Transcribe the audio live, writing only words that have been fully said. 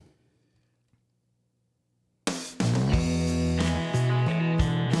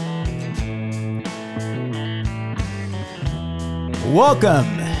Welcome.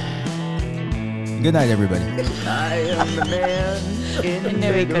 Good night, everybody. I am the man in the I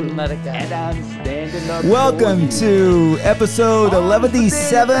knew he couldn't let it go. and I'm standing up. Welcome to episode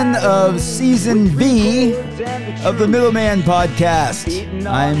 11 of Season V of the Middleman Podcast.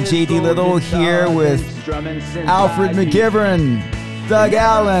 I'm JD Little here with Alfred McGivern, Doug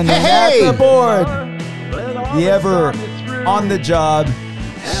Allen, and at the board, the ever on the job,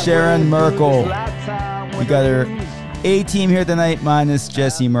 Sharon Merkel. We got our A-team here tonight, minus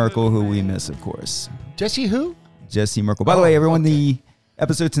Jesse Merkel, who we miss, of course. Jesse who? Jesse Merkel. By the way, everyone, the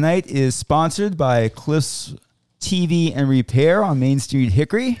episode tonight is sponsored by Cliff's TV and Repair on Main Street,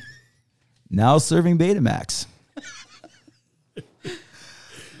 Hickory, now serving Betamax.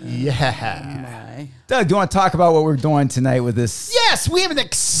 Yeah. Doug, do you want to talk about what we're doing tonight with this? Yes, we have an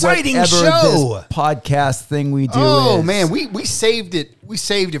exciting whatever show. This podcast thing we do. Oh is. man, we saved it. We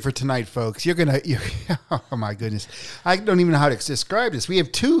saved it for tonight, folks. You're oh my goodness, I don't even know how to describe this. We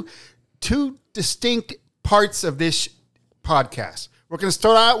have two distinct parts of this podcast. We're going to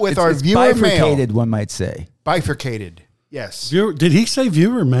start out with our it's viewer bifurcated, mail. one might say. Bifurcated. Yes. Did he say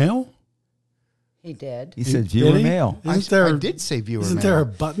viewer mail? He did. He said viewer Did he? mail. I did say viewer Isn't mail. there a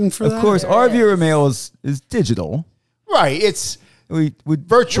button for that? Of course, There our is. viewer mail is digital. Right. It's We would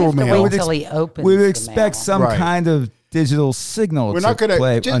virtual We have to mail. wait till he opens we would the expect mail. some Right. kind of digital signal We're to not going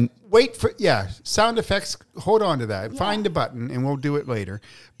play. to just wait for sound effects. Hold on to that. Find the button, and we'll do it later.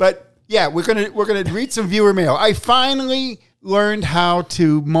 But yeah, we're gonna read some viewer mail. I finally learned how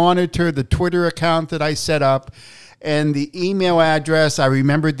to monitor the Twitter account that I set up and the email address. I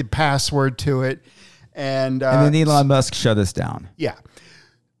remembered the password to it, and and then Elon Musk shut us down. yeah.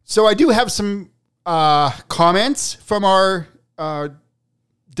 So I do have some comments from our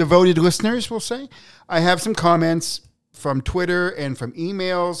devoted listeners, we'll say. I have some comments from Twitter and from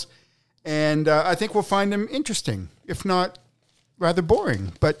emails, and I think we'll find them interesting, if not rather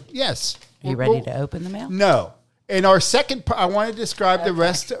boring. But yes. Are you ready to open the mail? No. In our second part, I want to describe the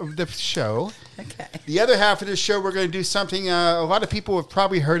rest of the show. Okay. The other half of the show, we're going to do something, a lot of people have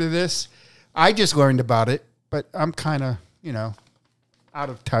probably heard of this. I just learned about it, but I'm kind of, out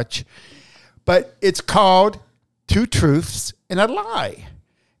of touch. But it's called Two Truths and a Lie.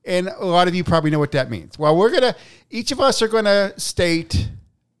 And a lot of you probably know what that means. Well, each of us are going to state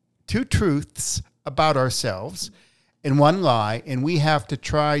two truths about ourselves and one lie, and we have to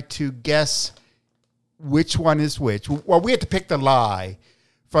try to guess which one is which. Well, we have to pick the lie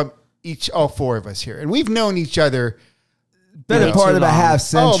from all four of us here. And we've known each other Better Yeah. part Too of a long. half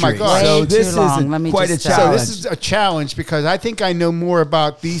century. Oh, my gosh. So Way this too long. is Let me quite a just tell you. So challenge. this is a challenge because I think I know more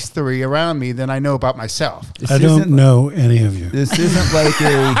about these three around me than I know about myself. This I don't isn't- know any of you. This isn't like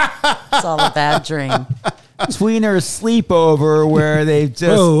a It's all a bad dream. tweener sleepover where they just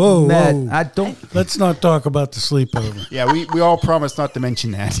Whoa, met. whoa. I don't. Let's not talk about the sleepover. Yeah, we all promised not to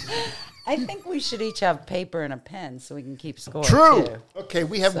mention that. I think we should each have paper and a pen so we can keep score. True. Too. Okay,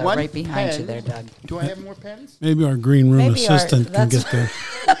 we have So one right behind pen. you there, Doug. Do I have more pens? Maybe our green room Maybe our- assistant can that's- get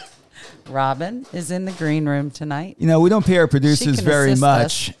there. Robin is in the green room tonight. We don't pay our producers can very assist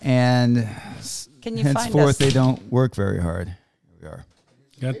much, us. and Can you find henceforth us? they don't work very hard. Here we are.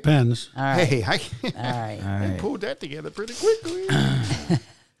 Got pens. All right. Hey, All right. All right. pulled that together pretty quickly.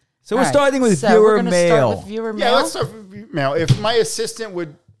 So we're All right. starting with So viewer we're gonna mail. Start with viewer Yeah, mail. let's start with mail. If my assistant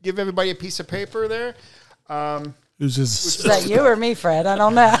would give everybody a piece of paper there. Who's his? Is that you or me, Fred? I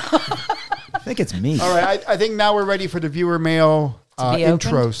don't know. I think it's me. All right, I think now we're ready for the viewer mail To be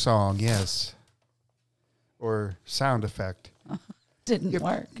intro opened? song. Yes. Or sound effect. Didn't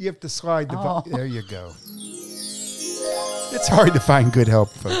work. You have to slide the Oh. There you go. It's hard to find good help,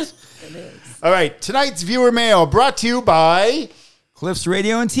 folks. It is. All right, tonight's viewer mail brought to you by... Cliff's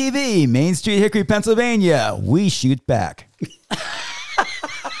Radio and TV, Main Street, Hickory, Pennsylvania. We shoot back.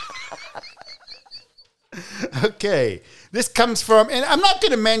 Okay, this comes from... And I'm not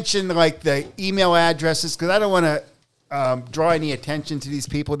going to mention, like, the email addresses because I don't want to draw any attention to these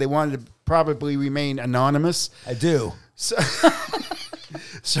people. They wanted to probably remain anonymous. I do.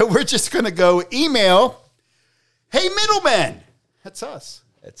 So we're just going to go email, hey, middleman. That's us.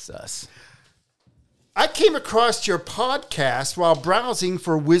 It's us. I came across your podcast while browsing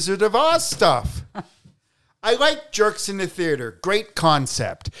for Wizard of Oz stuff. I like Jerks in the Theater. Great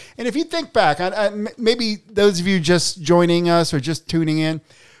concept. And if you think back, maybe those of you just joining us or just tuning in,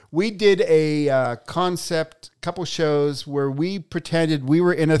 we did a concept couple shows where we pretended we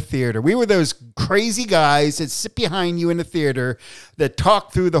were in a theater. We were those crazy guys that sit behind you in a theater that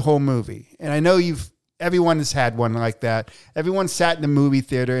talk through the whole movie. And I know you've Everyone has had one like that. Everyone sat in the movie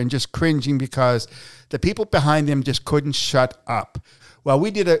theater and just cringing because the people behind them just couldn't shut up. Well,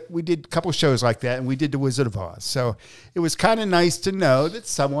 we did a couple shows like that, and we did The Wizard of Oz. So it was kind of nice to know that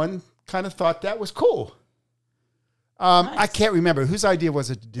someone kind of thought that was cool. Nice. I can't remember whose idea was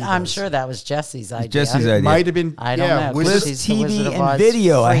it to do. I'm those? sure that was Jesse's idea. Jesse's idea. Might have been. I don't know. Wizard- She's the TV Wizard of and Oz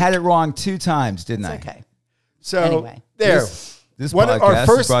video. I freak. had it wrong 2 times, didn't I? It's okay. So Anyway. there. This What- podcast our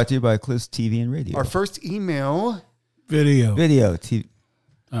first- is brought to you by Cliff's TV and Radio. Our first email. Video. Video. TV.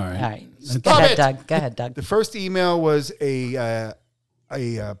 All right. All right. Go Stop ahead, it. Doug. Go ahead, Doug. The first email was a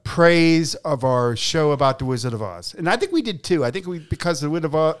praise of our show about the Wizard of Oz, and I think we did too. I think because the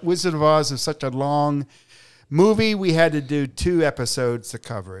Wizard of Oz is such a long movie, we had to do 2 episodes to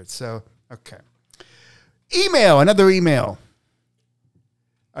cover it. So okay, another email.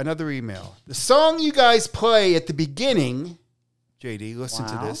 The song you guys play at the beginning, JD, listen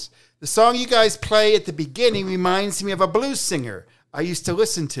to this. The song you guys play at the beginning reminds me of a blues singer I used to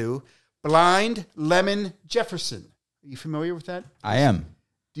listen to, Blind Lemon Jefferson. Are you familiar with that? I am.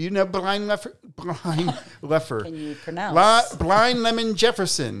 Do you know Blind Leffer? Can you pronounce? Blind Lemon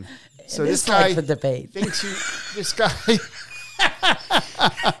Jefferson. So this This like guy the debate. thinks you. This guy.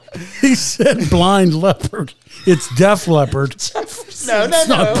 He said blind leopard. It's deaf leopard. No, It's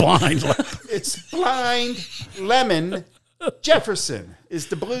not blind leopard. It's Blind Lemon Jefferson is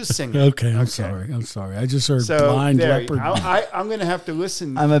the blues singer. Okay, I'm sorry. I just heard So blind there, leopard. I'm going to have to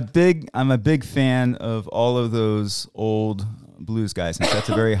listen. I'm a big fan of all of those old blues guys. And that's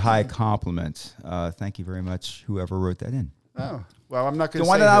a very high compliment. Thank you very much, whoever wrote that in. Oh, well, I'm not going Do to you say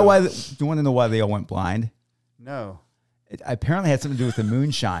want to know who. do you want to know why they all went blind? No. It apparently had something to do with the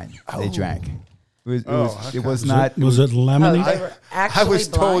moonshine they drank. It okay. was not. was it lemony? They were I actually was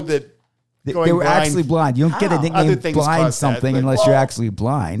told blind? that They going were blind- actually blind. You don't get a Oh. Other nickname things blind cause that, something but- unless you're actually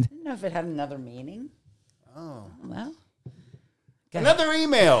blind. I didn't know if it had another meaning. Oh. Well, another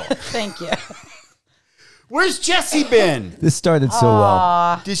email. thank you. Where's Jessie been? This started so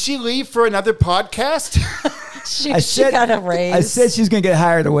well. Did she leave for another podcast? She got a raise. I said she's going to get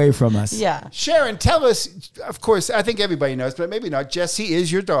hired away from us. Yeah, Sharon, tell us. Of course, I think everybody knows, but maybe not. Jessie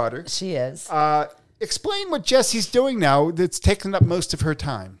is your daughter. she is. Explain what Jessie's doing now that's taking up most of her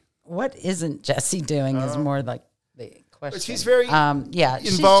time. What isn't Jessie doing is more like the question. But she's very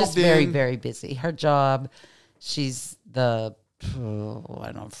she's involved just very, in- very busy. Her job, she's I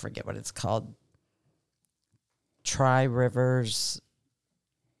don't forget what it's called. Tri-Rivers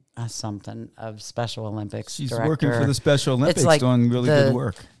something of Special Olympics She's director. working for the Special Olympics, It's like doing really the good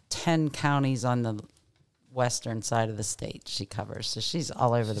work. 10 counties on the western side of the state she covers. So she's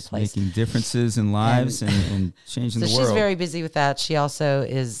all over the place. Making differences in lives and changing So the she's world. very busy with that. She also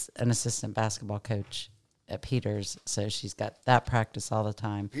is an assistant basketball coach at Peters, so she's got that practice all the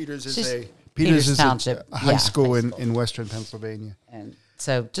time. Peters is She's- a Peters is Township, a high yeah, school high in Western Pennsylvania. And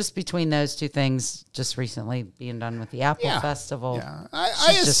so just between those 2 things, just recently being done with the Apple Festival. Yeah, I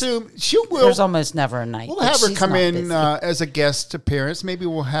she's just- assume she will. There's almost never a night. We'll that have her she's come not in busy. as a guest appearance. Maybe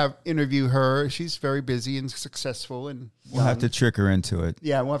we'll interview her. She's very busy and successful, and We'll have to trick her into it.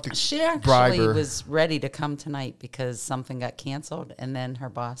 yeah, we'll have to. She bribe actually her. was ready to come tonight because something got canceled, and then her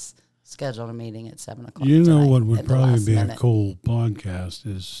boss scheduled a meeting at 7:00. You know tonight what would at the probably last be minute. a cool podcast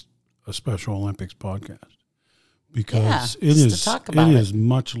is a Special Olympics podcast. Because Yeah, just to talk about it it. is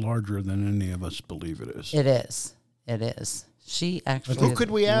much larger than any of us believe it is. It is. It is. She actually. Who could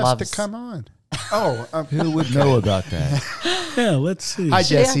we ask loves, to come on? Oh, Who would know about that? Yeah, let's see. Hi,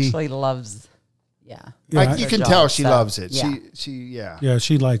 She Jessie. actually loves. Yeah. Yeah, you her can job, tell she so, loves it. yeah. Yeah. yeah,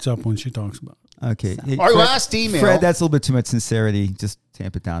 she lights up when she talks about it. Okay. Hey, Our last email. Fred, that's a little bit too much sincerity. Just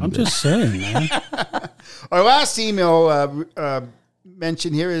tamp it down a I'm bit. just saying, man. Our last email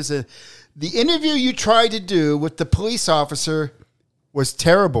mentioned here is the interview you tried to do with the police officer was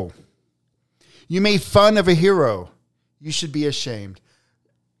terrible. You made fun of a hero. You should be ashamed.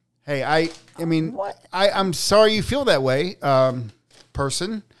 Hey, I mean, What? I'm sorry you feel that way,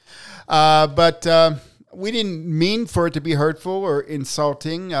 person. But we didn't mean for it to be hurtful or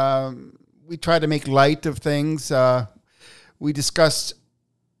insulting. We try to make light of things. We discussed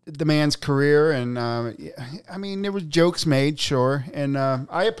the man's career, and I mean, there were jokes made, sure. And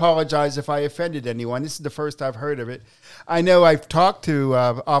I apologize if I offended anyone. This is the first I've heard of it. I know I've talked to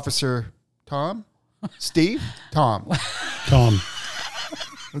Officer Tom, Steve, Tom.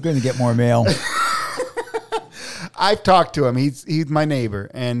 We're going to get more mail. I've talked to him. He's my neighbor,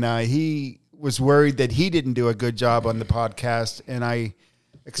 and he was worried that he didn't do a good job on the podcast. And I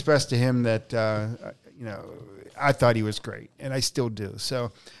expressed to him that I thought he was great, and I still do.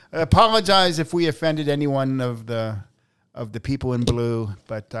 So I apologize if we offended anyone of the of the people in blue,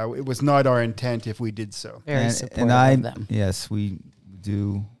 but it was not our intent if we did so. Very And supportive I, of them. yes, we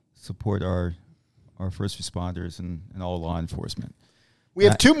do support our first responders and all law enforcement. We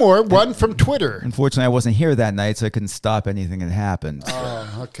have two more. One from Twitter. Unfortunately, I wasn't here that night, so I couldn't stop anything that happened.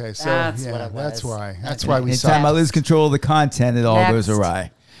 Oh, okay. So That's yeah, what it that's was. why. That's why we Anytime saw. I lose control of the content, it all goes Next.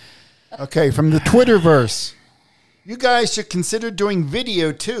 awry. Okay, from the Twitterverse. You guys should consider doing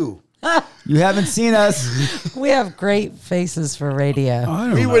video too. You haven't seen us. We have great faces for radio. I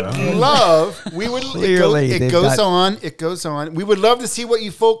don't We know. would love. We would. Clearly, it they've goes got- on. It goes on. We would love to see what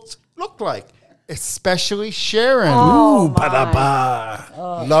you folks look like, especially Sharon. Oh,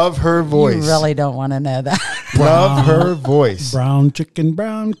 Love her voice. You really don't want to know that. love her voice. Brown chicken,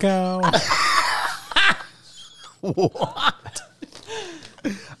 brown cow.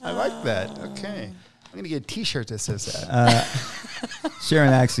 I like that. Okay, I'm gonna get a T-shirt that says that.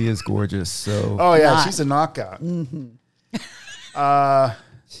 Sharon actually is gorgeous, so oh yeah, not. she's a knockout.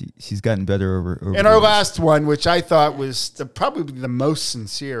 she's gotten better over And the our years. last one, which I thought was probably the most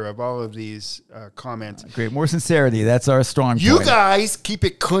sincere of all of these comments. Great, more sincerity. That's our strong You point. guys keep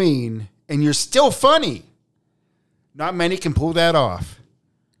it clean, and you're still funny. Not many can pull that off.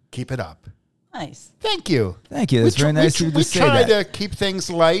 Keep it up. Nice. Thank you. Thank you. That's very nice of you to we say try that. to keep things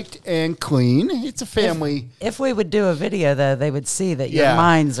light and clean. It's a family. If we would do a video, though, they would see that Yeah. your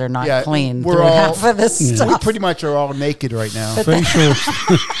minds are not Yeah, clean we're through all- half of this We stuff. pretty much are all naked right now. Facial.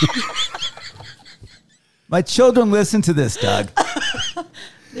 My children listen to this, Doug.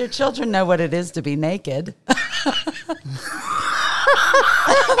 Your children know what it is to be naked. I'm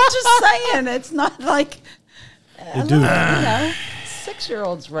just saying, it's not like They do.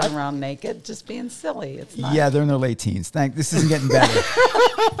 6-year-olds run around naked, just being silly. It's not. Yeah, they're in their late teens. This isn't getting better.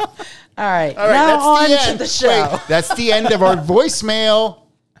 All right. All right, now that's on the to end. the show. Wait, that's the end of our voicemail.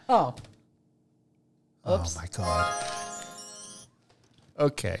 Oh, Oh my God.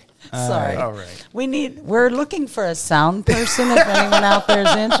 Okay. sorry. All right. We're looking for a sound person if anyone out there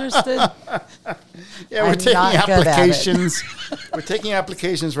is interested. Yeah, we're I'm taking not good at it. applications. We're taking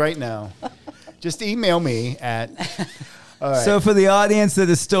applications right now. Just email me at. All right. So for the audience that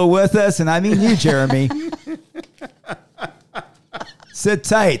is still with us, and I mean you, Jeremy, sit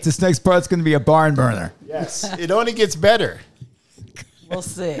tight. This next part's going to be a barn burner. Yes, it only gets better. We'll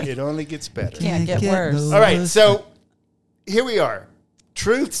see. It only gets better. Can't get worse. All right, so here we are.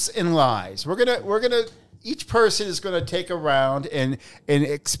 Truths and lies. We're gonna each person is gonna take a round and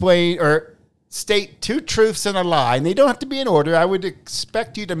explain or state two truths and a lie. And they don't have to be in order. I would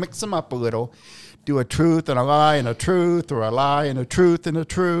expect you to mix them up a little. Do a truth and a lie and a truth, or a lie and a truth and a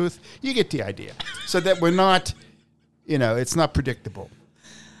truth. You get the idea. So that we're not, it's not predictable.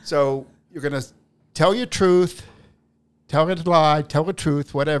 So you're gonna tell your truth, tell a lie, tell the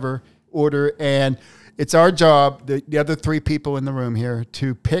truth, whatever order, and it's our job, the other three people in the room here,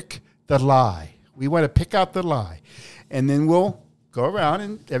 to pick the lie. We want to pick out the lie, and then we'll go around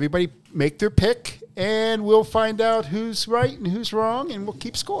and everybody make their pick, and we'll find out who's right and who's wrong, and we'll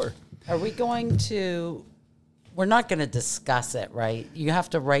keep score. Are we going to? We're not going to discuss it, right? You have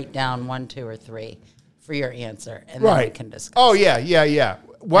to write down 1, 2, or 3 for your answer, and then we can discuss. Oh yeah.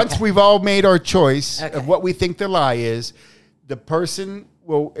 Once Okay. we've all made our choice Okay. of what we think the lie is, the person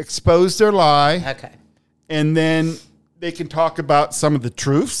will expose their lie. Okay. And then they can talk about some of the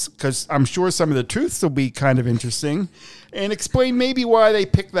truths, because I'm sure some of the truths will be kind of interesting, and explain maybe why they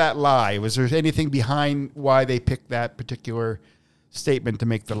picked that lie. Was there anything behind why they picked that particular statement to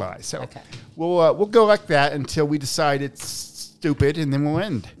make the lie? So Okay. we'll go like that until we decide it's stupid, and then we'll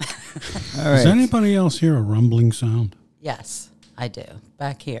end. All Does right. anybody else hear a rumbling sound? Yes, I do.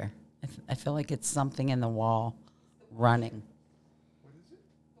 Back here, I feel like it's something in the wall running.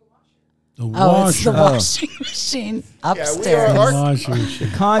 The Oh, it's the washer. washing machine we are upstairs. The our- washing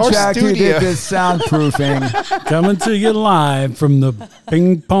machine. Contractor who studio. did this soundproofing. Coming to you live from the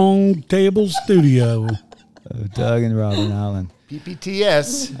ping pong table studio. Doug and Robin Allen.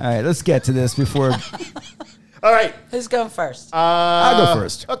 PPTS. All right, let's get to this before All right. Who's going first? I'll go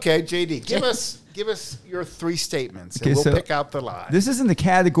first. Okay, JD, give us your 3 statements, and Okay, we'll so pick out the lie. This is in the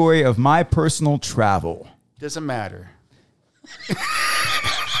category of my personal travel. Doesn't matter.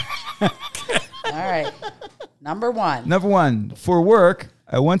 All right. Number 1. Number 1, for work,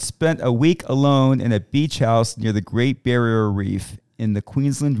 I once spent a week alone in a beach house near the Great Barrier Reef in the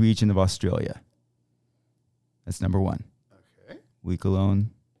Queensland region of Australia. That's number 1. Okay. Week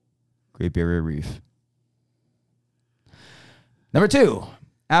alone, Great Barrier Reef. Number 2,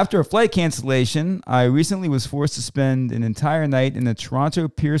 after a flight cancellation, I recently was forced to spend an entire night in the Toronto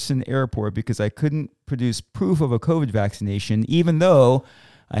Pearson Airport because I couldn't produce proof of a COVID vaccination, even though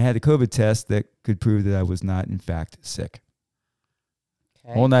I had a COVID test that could prove that I was not, in fact, sick.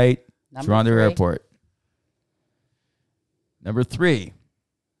 Okay. Whole night, Number Toronto 3. Airport. Number 3,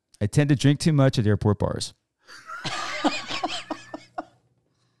 I tend to drink too much at airport bars.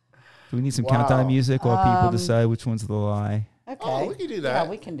 Do we need some countdown music while people decide which one's the lie? Okay. Oh, we can do that. Yeah,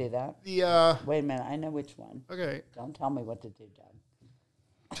 we can do that. The Wait a minute. I know which one. okay. Don't tell me what to do,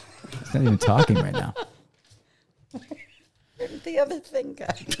 Doug. It's not even talking right now. Where did the other thing go?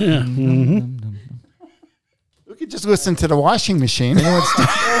 We could just listen to the washing machine. Does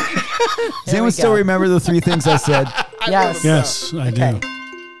anyone still remember the 3 things I said? Yes. Yes, I do. Okay.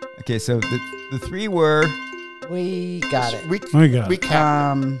 Okay, so the 3 were We got it. I got we it.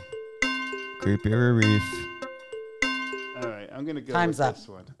 can. Great Barrier Reef. All right, I'm going to go Time's with up. this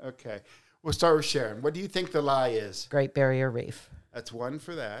one. Okay. We'll start with Sharon. What do you think the lie is? Great Barrier Reef. That's 1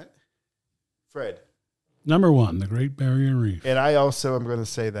 for that. Fred. Number 1, the Great Barrier Reef. And I also am going to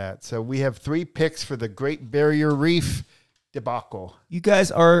say that. So we have 3 picks for the Great Barrier Reef debacle. You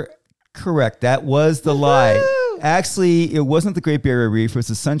guys are correct. That was the lie. Actually, it wasn't the Great Barrier Reef. It was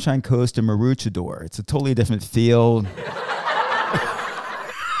the Sunshine Coast and Maroochydore. It's a totally different feel.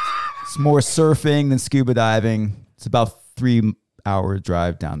 It's more surfing than scuba diving. It's about 3-hour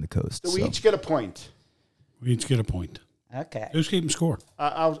drive down the coast. So we each get a point. We each get a point. Okay. Who's keeping score?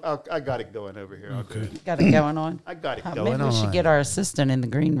 I got it going over here. Okay. Got it going on. I got it Maybe going we on. should get our assistant in the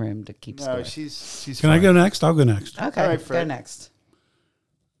green room to keep No, score. she's Can I fine. go next? I'll go next. Okay. All right, Go Fred. next.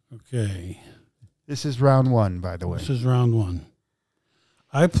 Okay. This is round 1, by the way. This is round 1.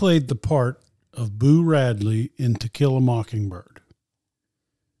 I played the part of Boo Radley in To Kill a Mockingbird.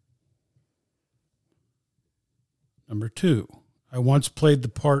 Number 2, I once played the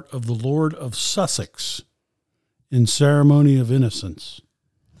part of the Lord of Sussex in Ceremony of Innocence.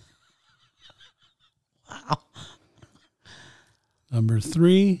 Wow. Number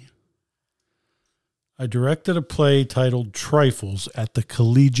 3, I directed a play titled Trifles at the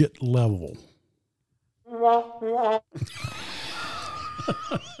collegiate level. What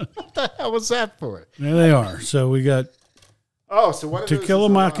the hell was that for? There they are. So we got Oh, so one of To those Kill is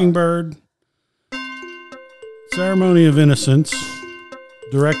a lie. Mockingbird, Ceremony of Innocence,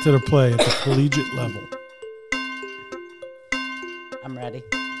 directed a play at the collegiate level. I'm ready.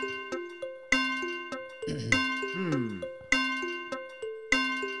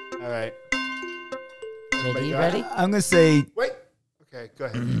 All right. JD, you got ready? it? I'm going to say, Wait. Okay, go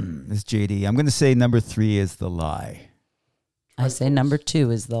ahead. this is JD. I'm going to say number 3 is the lie. I say number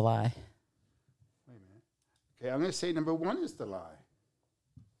 2 is the lie. Okay, I'm going to say number 1 is the lie.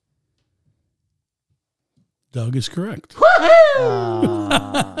 Doug is correct.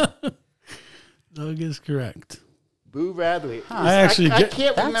 Doug is correct. Boo Radley. I actually I get-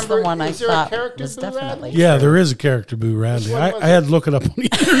 can't That's remember. the one I is there a thought character was Boo definitely- Radley? Yeah, there is a character, Boo Radley. one was I had to look it up on the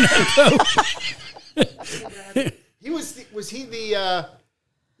internet. He was he the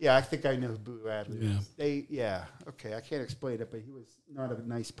yeah, I think I know who Boo Radley Yeah. is. Okay, I can't explain it, but he was not a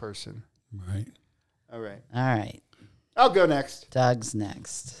nice person. Right. All right. All right. I'll go next. Doug's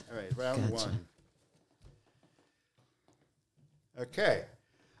next. All right, round Gotcha. 1. Okay.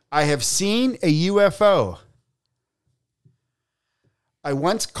 I have seen a UFO. I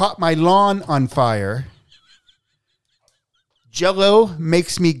once caught my lawn on fire. Jell-O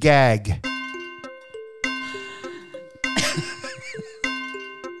makes me gag.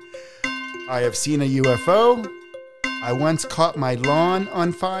 I have seen a UFO. I once caught my lawn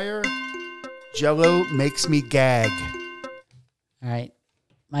on fire. Jell-O makes me gag. All right.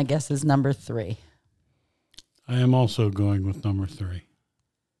 My guess is number 3. I am also going with number 3.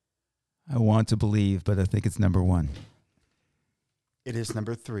 I want to believe, but I think it's number 1. It is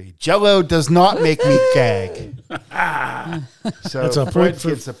number 3. Jell-O does not make me gag. So That's a Fred point for-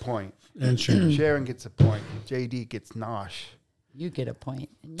 gets a point. And Sharon. Sharon gets a point. JD gets nosh. You get a point.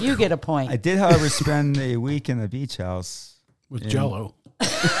 You get a point. I did, however, spend a week in the beach house. With Jell-O. We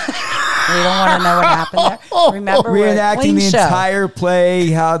don't want to know what happened there. Remember, we're a Reenacting clean the show. entire play,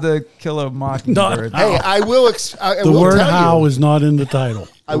 How to Kill a Mockingbird. Hey, I will. I The will word tell how you. is not in the title.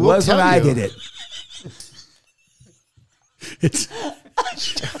 I It will was tell when I you. did it. It's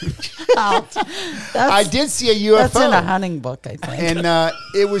Out. I did see a UFO. That's in a hunting book, I think. And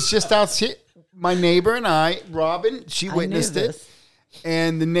it was just outside. My neighbor and I, Robin, she I knew witnessed it. this.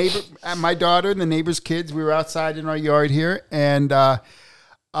 And the neighbor, my daughter and the neighbor's kids, we were outside in our yard here, and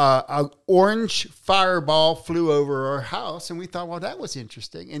an orange fireball flew over our house, and we thought, well, that was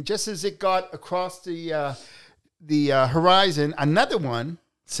interesting. And just as it got across the horizon, another one,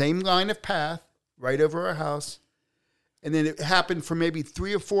 same line of path, right over our house, and then it happened for maybe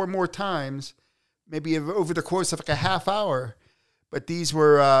 3 or 4 more times, maybe over the course of like a half hour. but these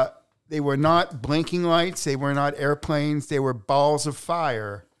were they were not blinking lights. They were not airplanes. They were balls of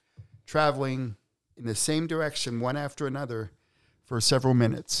fire traveling in the same direction, one after another, for several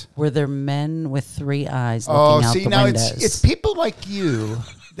minutes. Were there men with 3 eyes looking out the windows? It's people like you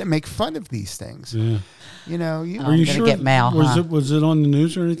that make fun of these things. Yeah. You know, you. Are you gonna sure? get mail, huh? Was it on the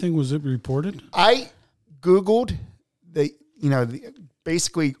news or anything? Was it reported? I Googled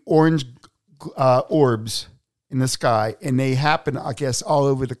basically orange orbs in the sky, and they happen, I guess, all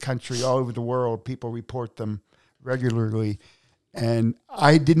over the country, all over the world. People report them regularly. And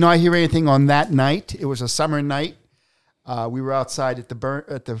I did not hear anything on that night. It was a summer night. We were outside at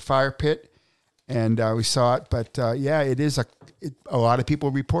the fire pit, and we saw it. But it is a lot of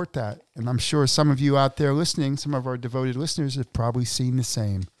people report that, and I'm sure some of you out there listening, some of our devoted listeners, have probably seen the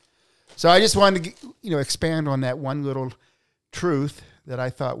same. So I just wanted to expand on that one little truth that I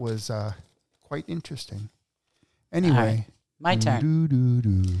thought was quite interesting. Anyway, All right. My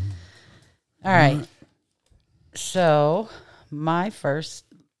turn. All right. So my first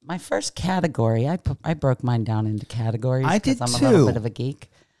category, I broke mine down into categories. I did I'm a too. little bit of a geek.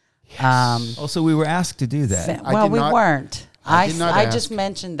 Also, we were asked to do that. I Well, did we not- weren't. I did not I ask. just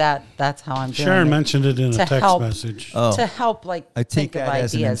mentioned that. That's how I'm doing Sharon it. mentioned it in a To text help. message. Oh. To help, I take think of that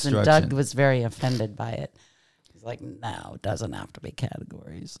as an ideas, and instruction. Doug was very offended by it. He's like, "No, it doesn't have to be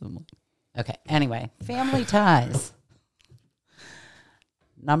categories." I'm like, okay. Anyway, family ties.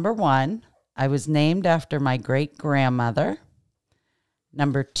 Number 1, I was named after my great grandmother.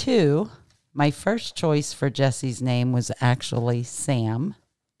 Number 2, my first choice for Jesse's name was actually Sam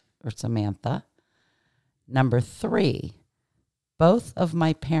or Samantha. Number 3, both of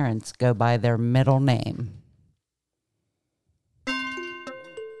my parents go by their middle name.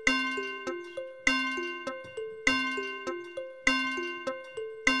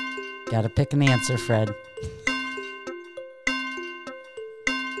 Got to pick an answer, Fred.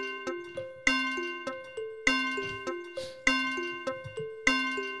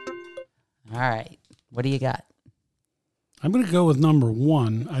 All right. What do you got? I'm going to go with number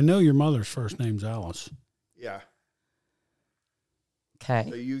 1. I know your mother's first name's Alice. Yeah. Okay.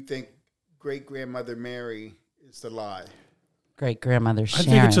 So you think great grandmother Mary is the lie? Great grandmother I Sharon.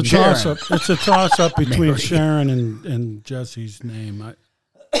 think it's a Sharon. toss-up. It's a toss-up between Sharon and Jesse's name.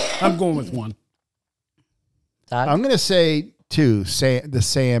 I'm going with 1. Doug? I'm going to say 2. The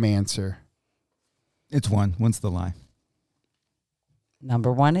Sam answer. It's 1. One's the lie.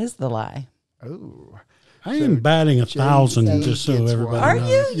 Number 1 is the lie. Oh. I am batting 1,000 Jay just so gets everybody one. Are knows.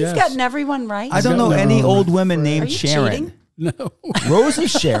 you? You've Yes. gotten everyone right. I don't got know no any wrong. old women Are named you Sharon. cheating? No. Rose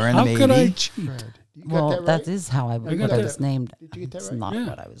is Sharon, How maybe. could I cheat? Fred, you got Well, that right? that is how I got what I that. was named. Did you get that It's right? not Yeah.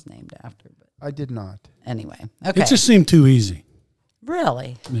 what I was named after, but I did not. anyway. Okay. It just seemed too easy.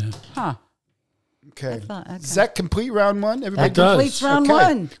 Really? Yeah. Huh. Okay. okay. Does that complete round 1? Everybody That does. completes round Okay.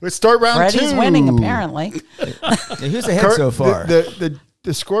 1. Let's start round 2. Freddie's winning apparently. Yeah, who's ahead Kurt, so far?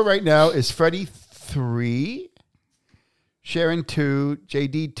 The score right now is Freddie 3, Sharon 2,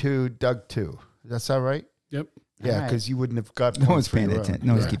 JD 2, Doug 2. Does that sound right? Yep. Yeah, right. because you wouldn't have got no points one's for paying your own. attention.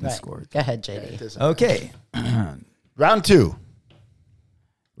 No one's Yeah. keeping Right. score. Go ahead, JD. Doesn't Okay. Round 2.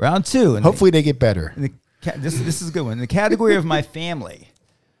 Round 2. And Hopefully they get better. this is a good one. In the category of my family.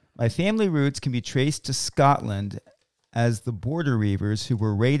 My family roots can be traced to Scotland as the border reivers who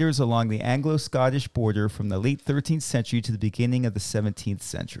were raiders along the Anglo-Scottish border from the late 13th century to the beginning of the 17th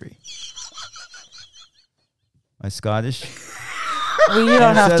century. My Scottish Well, you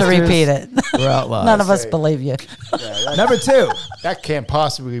don't have to Ancestors repeat it. were outlaws. None of us Say. believe you. Number 2. That can't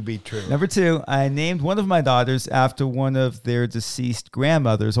possibly be true. Number 2, I named one of my daughters after one of their deceased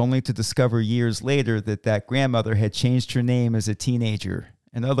grandmothers, only to discover years later that grandmother had changed her name as a teenager.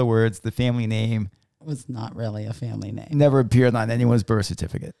 In other words, the family name It was not really a family name. never appeared on anyone's birth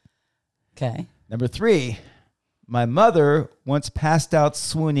certificate. Okay. Number 3, my mother once passed out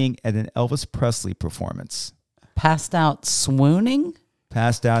swooning at an Elvis Presley performance. Passed out swooning?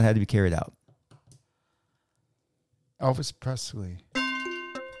 Passed out, had to be carried out. Elvis Presley.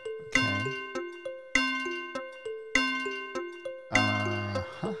 Okay.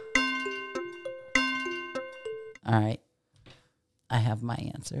 Uh-huh. All right. I have my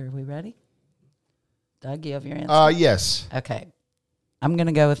answer. Are we ready? Doug, you have your answer? Yes. Okay. I'm going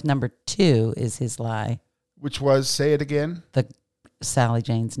to go with number 2 is his lie. Which was, say it again. The Sally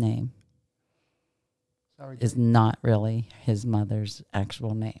Jane's name is not really his mother's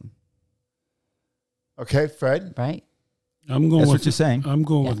actual name, Okay, Fred. right? I'm going That's with what you're saying. I'm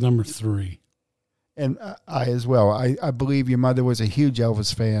going Yeah. with number 3. And I as well. I believe your mother was a huge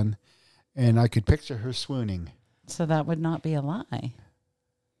Elvis fan, and I could picture her swooning. So that would not be a lie.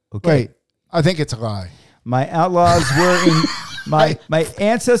 Okay. Wait, I think it's a lie. My outlaws were in My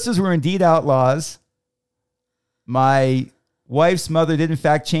ancestors were indeed outlaws. My wife's mother did in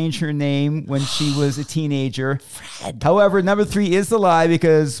fact change her name when she was a teenager. However, number 3 is the lie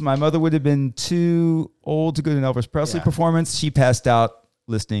because my mother would have been too old to go to an Elvis Presley performance. She passed out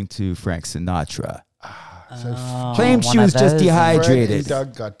listening to Frank Sinatra. Claimed she one was of just those. Fred dehydrated. and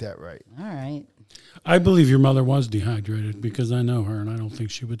Doug got that right. All right. I believe your mother was dehydrated because I know her and I don't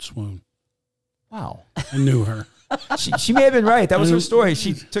think she would swoon. Wow. I knew her. She may have been right. That was her story.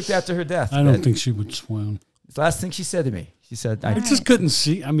 She took that to her death. I don't think she would swoon. It's the last thing she said to me. She said, I just couldn't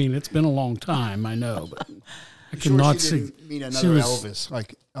see. I mean, it's been a long time, I know, but I could Sure, not she see. didn't mean she another was, Elvis,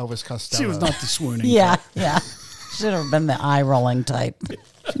 like Elvis Costello. She was not the swooning. Yeah, type. yeah. Should have been the eye rolling type.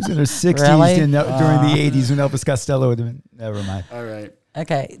 she was in her 60s Really? during the 80s when Elvis Costello would have been. Never mind. All right.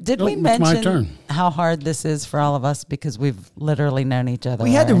 Okay. Did Oh, we it's my mention turn. how hard this is for all of us because we've literally known each other?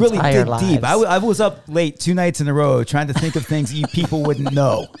 We had to our really entire dig deep. lives? I was up late 2 nights in a row trying to think of things you people wouldn't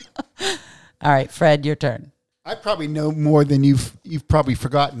know. All right, Fred, your turn. I probably know more than you've probably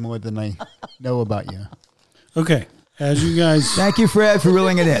forgotten more than I know about you. Okay, as you guys, Thank you, Fred, for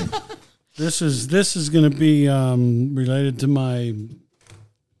reeling it in. this is going to be related to my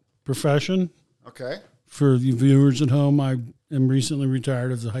profession. Okay. For the viewers at home, I am recently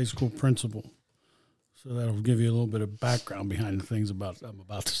retired as a high school principal, so that'll give you a little bit of background behind the things I'm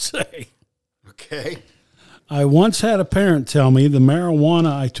about to say. Okay. I once had a parent tell me the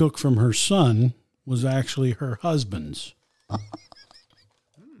marijuana I took from her son was actually her husband's.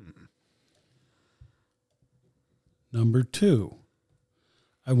 Number 2,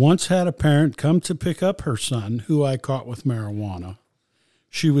 I once had a parent come to pick up her son, who I caught with marijuana.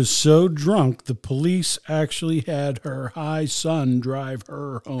 She was so drunk, the police actually had her high son drive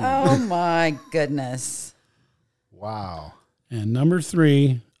her home. Oh, my goodness. Wow. And number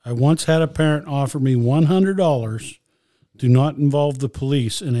 3, I once had a parent offer me $100 to not involve the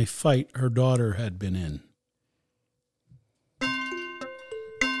police in a fight her daughter had been in.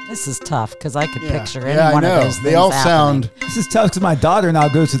 This is tough because I could Yeah. picture any Yeah, I one know. of those things They all happening. sound. This is tough because my daughter now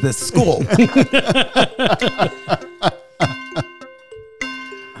goes to this school.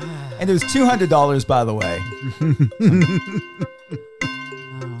 And it was $200, by the way.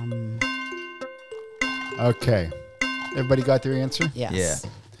 Okay. Everybody got their answer? Yes.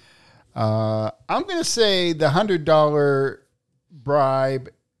 Yeah. I'm going to say the $100 bribe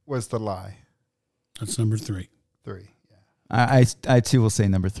was the lie. That's number 3. 3. Yeah. I too will say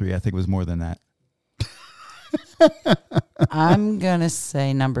number 3. I think it was more than that. I'm going to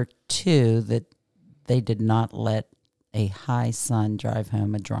say number 2, that they did not let a high son drive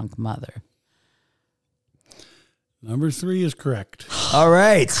home a drunk mother. Number 3 is correct. All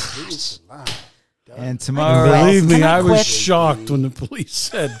right. And tomorrow, Believe me, Can I I was quit? shocked when the police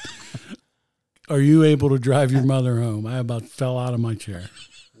said, "Are you able to drive your mother home?" I about fell out of my chair.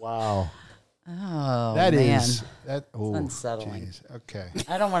 Wow. Oh, That man. is that. Oh, unsettling. geez. Okay.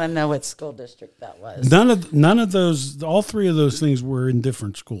 I don't want to know what school district that was. None of those, all 3 of those things were in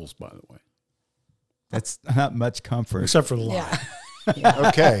different schools, by the way, that's not much comfort. except for the lie. Yeah.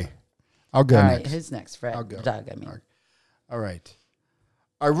 Okay. I'll go All right. next. Who's next? Fred. I'll go. Doug, I mean. All right.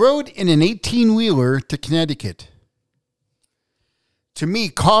 I rode in an 18-wheeler to Connecticut. To me,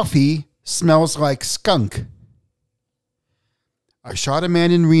 coffee smells like skunk. I shot a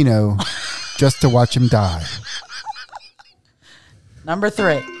man in Reno just to watch him die. Number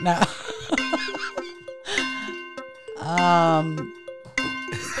 3. No.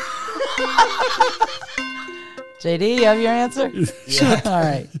 JD, you have your answer? Yeah. All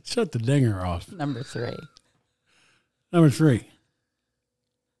right. Shut the dinger off. Number 3. Number 3.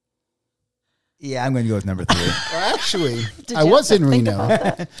 Yeah, I'm going to go with number 3. Well, actually, Did I you was have to in think Reno.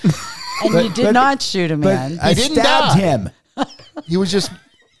 about that? And you did but- not shoot a But man. I didn't stabbed die. him. He was just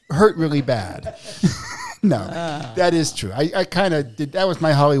hurt really bad. No, that is true. I kind of did. That was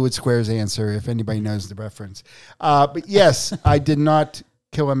my Hollywood Squares answer, if anybody knows the reference. But yes, I did not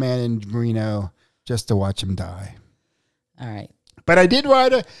kill a man in Reno just to watch him die. All right. But I did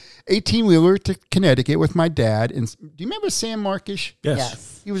ride a 18-wheeler to Connecticut with my dad. And do you remember Sam Markish? Yes.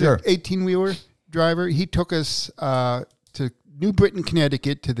 Yes. He was Sure. an 18-wheeler driver. He took us to New Britain,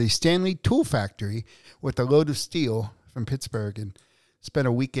 Connecticut, to the Stanley Tool Factory with a load of steel from Pittsburgh, and spent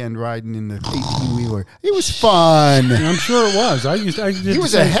a weekend riding in the 18-wheeler. It was fun. I'm sure it was. I did He the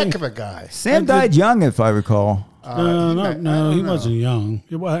was a same heck thing. of a guy. Sam died young, if I recall. No, he wasn't young.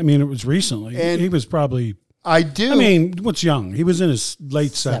 I mean, it was recently. And- He was probably, I do. I mean, what's young? He was in his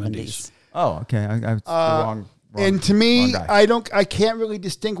late 70s. Oh, okay. I the wrong. and to me, wrong guy. I can't really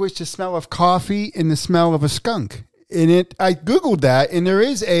distinguish the smell of coffee and the smell of a skunk. I Googled that, and there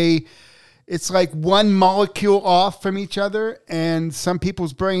is It's like one molecule off from each other, and some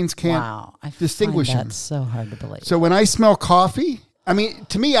people's brains can't Wow. I distinguish find them. that's so hard to believe. So when I smell coffee, I mean,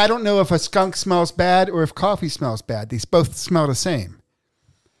 to me, I don't know if a skunk smells bad or if coffee smells bad. These both smell the same.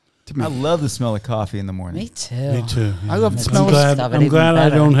 To me, I love the smell of coffee in the morning. Me too. Me too. I love the Makes smell me of stuff it I'm even glad I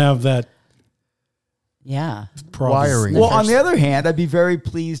better. don't have that Yeah. problem. wiring. Well, on the other hand, I'd be very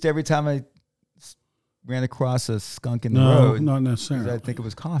pleased every time I ran across a skunk in the No, road. not because necessarily. I think it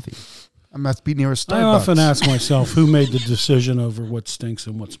was coffee. I must be near a Starbucks. I often ask myself who made the decision over what stinks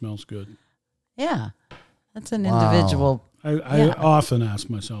and what smells good. Yeah. That's an Wow. individual. I Yeah. often ask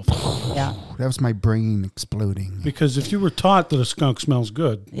myself Yeah. That was my brain exploding. because if you were taught that a skunk smells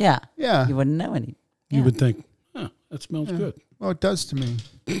good, Yeah. Yeah. You wouldn't know any. you Yeah. would think, that smells good. Well, it does to me.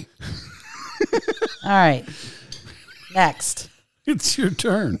 All right. Next. It's your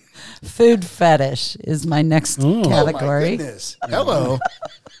turn. Food fetish is my next Oh. category. Oh, my goodness. Hello.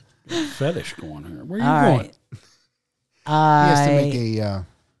 Fetish going here. Where are you All going? right. He has to make a...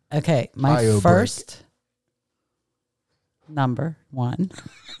 Okay, my bio break. first number one.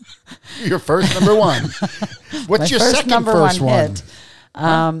 Your first number one. What's My your first second number first one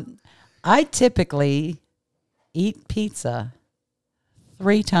one? hit. I typically eat pizza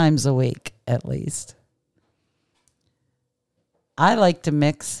 3 times a week at least. I like to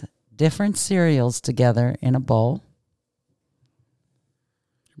mix different cereals together in a bowl.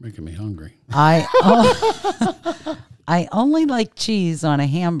 You're making me hungry. I only like cheese on a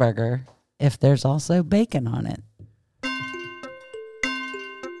hamburger if there's also bacon on it.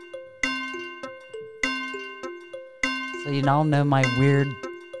 So you all know my weird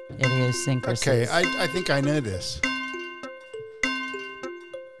idiosyncrasies. Okay, I think I know this.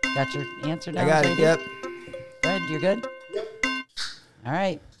 Got your answer I down, got it. JD? Yep. Fred, you're good? Yep. All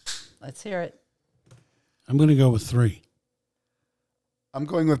right. Let's hear it. I'm going to go with 3. I'm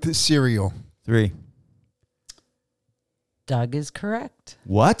going with this cereal. 3. Doug is correct.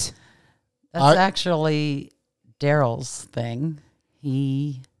 What? That's I- actually Daryl's thing.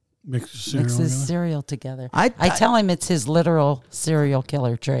 He Mix the cereal mixes together. cereal together. I tell him it's his literal serial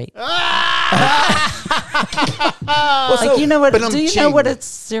killer trait. Like, you know what? but I'm Do you know what cheating. a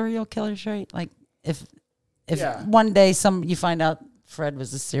serial killer trait? Like, if Yeah. one day you find out Fred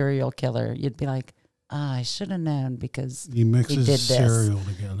was a serial killer, you'd be like, I should have known because He mixes did this. cereal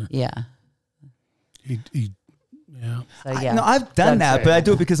together. yeah. Yeah. So yeah. No, I've done Doug's that, right. but I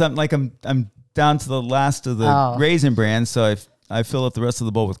do it because I'm down to the last of the Oh. Raisin Bran, so I fill up the rest of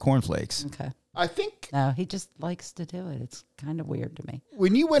the bowl with cornflakes. Okay. I think No, he just likes to do it. It's kind of weird to me.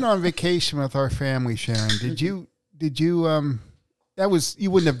 when you went on vacation with our family, Sharon, did you that was, you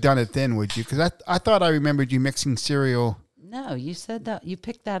wouldn't have done it then, would you? Because I thought I remembered you mixing cereal. No, you said that. You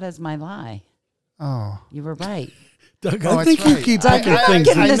picked that as my lie. Oh, You were right. Doug, Oh, I think that's you right. keep Doug, picking I things.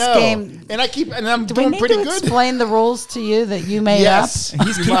 get in I this know. game. And I'm Do we doing need pretty to good. explain the rules to you that you made Yes,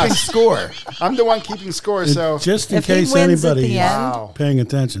 He's you keeping must. score. I'm the one keeping score, so Just in If he case wins at anybody the is end- wow. paying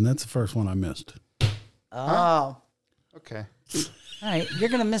attention, that's the first one I missed. up? Oh. Okay. All right. You're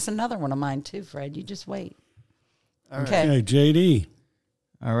going to miss another one of mine too, Fred. You just wait. right. Okay. Okay, JD.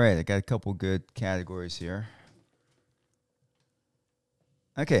 All right, I got a couple good categories here.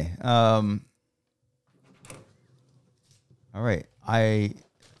 Okay. All right.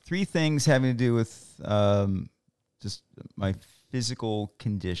 3 things having to do with just my physical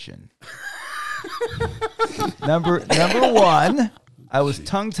condition. number 1, I was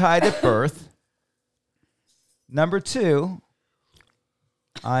tongue-tied at birth. Number 2,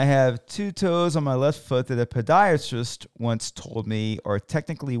 I have 2 toes on my left foot that a podiatrist once told me are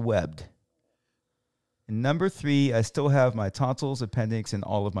technically webbed. And number 3, I still have my tonsils, appendix, and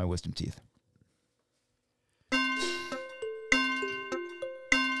all of my wisdom teeth.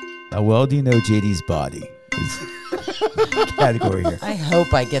 How well do you know JD's body? Is category here. I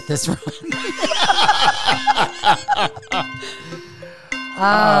hope I get this wrong.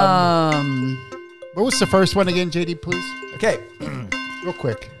 What was the first one again, JD, please? Okay. Real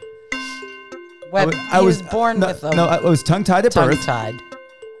quick. Web, I he was born with a I was tongue-tied at birth, tongue-tied.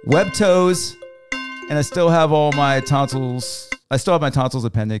 webbed toes, and I still have all my tonsils. I still have my tonsils,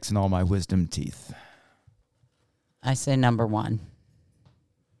 appendix, and all my wisdom teeth. I say number 1.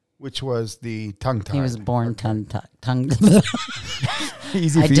 Which was the tongue tie. He was born tongue-tied.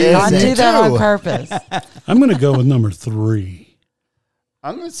 Easy I for did you to not say. do that on too. purpose. I'm going to go with number 3.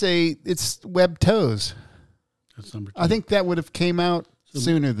 I'm going to say it's webbed toes. That's number 2. I think that would have came out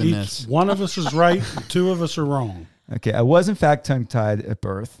sooner than this. One of us is right, 2 of us are wrong. Okay, I was in fact tongue-tied at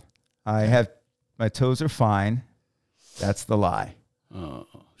birth. I have my toes are fine. That's the lie. Oh,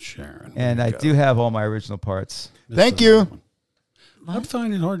 Sharon. And I do have all my original parts. Missed Thank the you. other one. I'm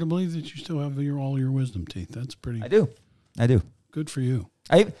finding it hard to believe that you still have all your wisdom teeth. That's pretty I do. good for you.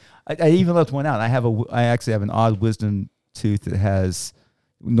 I even left one out. I actually have an odd wisdom tooth that has.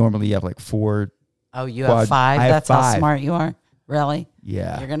 Normally, you have like 4. Oh, you Quad- have 5? I have That's how 5. smart you are? Really?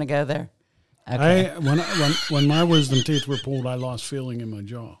 Yeah. You're going to go there? Okay. When my wisdom teeth were pulled, I lost feeling in my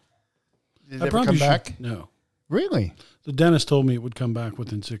jaw. Did I it ever probably come should- back? No. Really? The dentist told me it would come back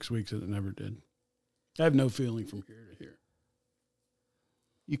within 6 weeks, and it never did. I have no feeling from here to here.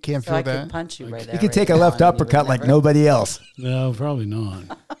 You can't So feel I that? could punch you right there. You can right take a now left and you would uppercut like never- nobody else. No, probably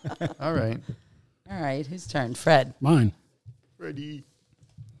not. All right. All right, whose turn? Fred. Mine. Ready.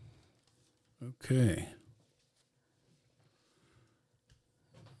 Okay.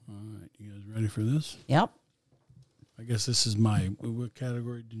 All right, you guys ready for this? Yep. I guess this is what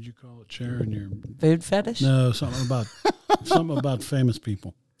category did you call it, Sharon? Your Food fetish? no, something about famous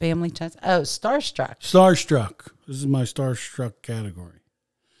people. Family ties? Oh, starstruck. Starstruck. This is my starstruck category.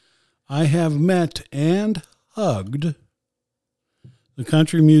 I have met and hugged the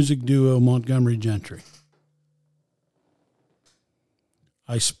country music duo Montgomery Gentry.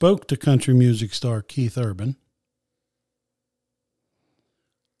 I spoke to country music star Keith Urban.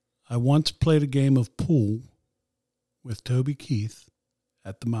 I once played a game of pool with Toby Keith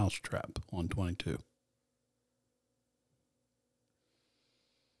at the Mousetrap on 22.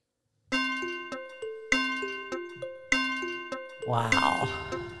 Wow.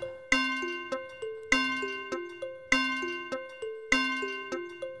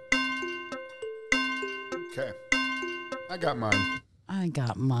 Okay. I got mine. I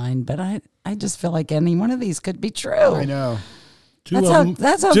got mine, but I just feel like any one of these could be true. I know.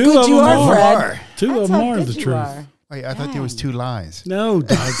 That's how two good of you them are, Fred. Two That's of them how are good the you truth. are. Wait, I thought there was 2 lies. No,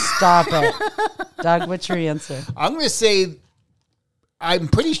 Doug. Stop it. Doug, what's your answer? I'm going to say I'm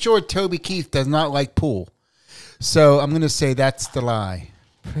pretty sure Toby Keith does not like pool. So I'm going to say that's the lie.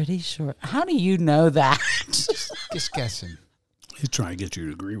 Pretty sure. How do you know that? Just guessing. He's trying to get you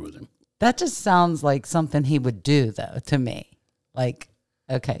to agree with him. That just sounds like something he would do, though, to me. Like,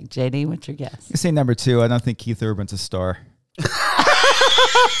 okay, JD, what's your guess? I say number 2. I don't think Keith Urban's a star.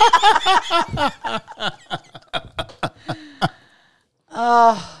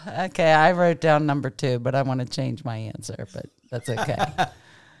 Oh, okay. I wrote down number 2, but I want to change my answer, but that's okay.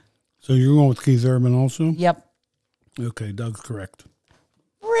 So you're going with Keith Urban also? Yep. Okay, Doug's correct.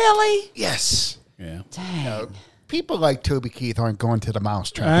 Really? Yes. Yeah. Dang. People like Toby Keith aren't going to the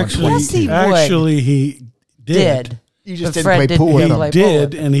Mousetrap. Actually, Yes, he would. actually, he did. You just But didn't Fred play didn't pool with play him. pool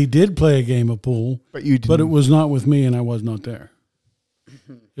Did, with and he did play a game of pool, But you didn't. but it was not with me, and I was not there.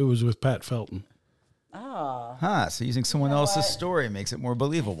 It was with Pat Felton. Oh. Huh. So using someone else's story makes it more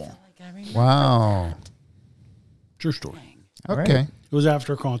believable. Like I remember. Wow. True story. Okay. right. It was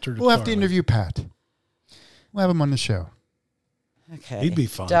after a concert. at We'll have to Starlight. interview Pat. We'll have him on the show. Okay. He'd be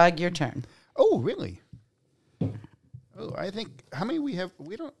fun. Doug, your turn. Oh, really? Oh, I think, how many we have?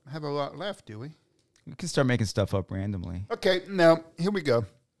 We don't have a lot left, do we? We can start making stuff up randomly. Okay, now, here we go.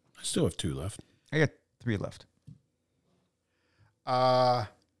 I still have 2 left. I got 3 left.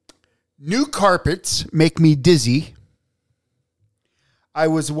 New carpets make me dizzy. I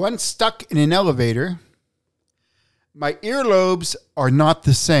was once stuck in an elevator. My earlobes are not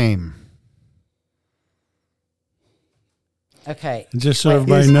the same. Okay. And just so Wait,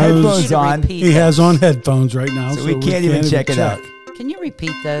 everybody his knows, headphones on. Repeat he has those. on headphones right now, So we can't even check it out. Can you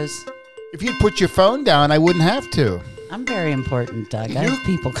repeat those? If you'd put your phone down, I wouldn't have to. I'm very important, Doug. I have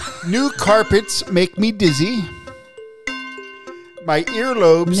people. New carpets make me dizzy. My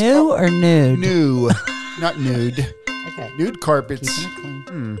earlobes New or nude? new, not nude. Okay. Nude carpets. Keeping it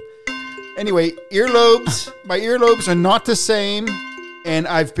clean. Anyway, earlobes. My earlobes are not the same, and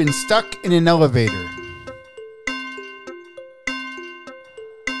I've been stuck in an elevator.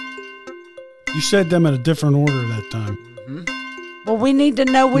 You said them in a different order that time. Well, we need to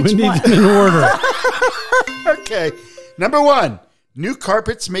know which we need one. them in order. Okay. Number 1, new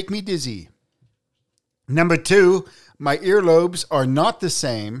carpets make me dizzy. Number 2, my earlobes are not the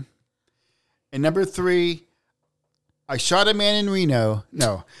same. And number 3, I shot a man in Reno.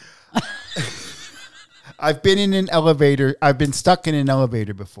 No. I've been in an elevator. I've been stuck in an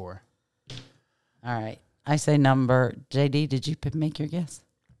elevator before. All right. I say number. JD, did you make your guess?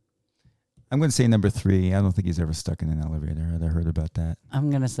 I'm going to say number 3. I don't think he's ever stuck in an elevator. I heard about that. I'm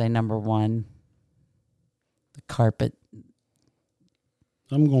going to say number 1. The carpet.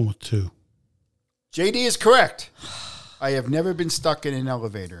 I'm going with 2. JD is correct. I have never been stuck in an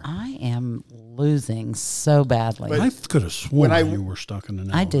elevator. I am losing so badly. But I could have sworn when I- you were stuck in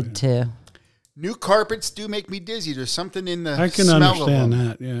an elevator. I did too. New carpets do make me dizzy. There's something in the I can smell understand of them.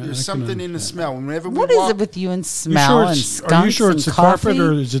 that. Yeah, I There's can something in the understand. smell. Whenever we What is walk, it with you and You smell and sure skunks are you sure it's and the carpet coffee?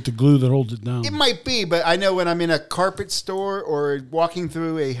 or is it the glue that holds it down? it might be, but I know when I'm in a carpet store or walking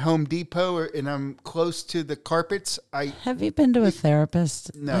through a Home Depot and I'm close to the carpets, Have you been to a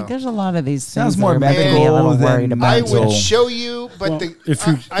therapist? No. Like, there's a lot of these Sounds things more that are making me a medical little than worried about. I mental. would show you, but Well, if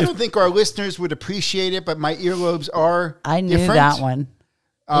you- I don't think our listeners would appreciate it, but my earlobes are I knew different. that one.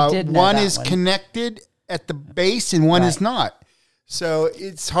 I did know one that is one. connected at the base and one is Right. not. So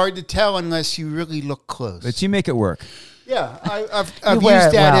it's hard to tell unless you really look close. But you make it work. Yeah, I've wear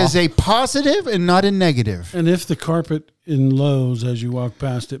used it that well. as a positive and not a negative. And if the carpet in Lowe's, as you walk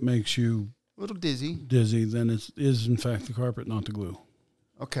past it, makes you A little dizzy. dizzy, then it is in fact the carpet, not the glue.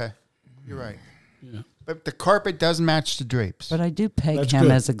 Okay, you're right. Yeah, But the carpet does match the drapes. But I do peg That's him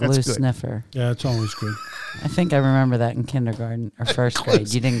good. as a glue That's good. sniffer. yeah, it's always good. I think I remember that in kindergarten or first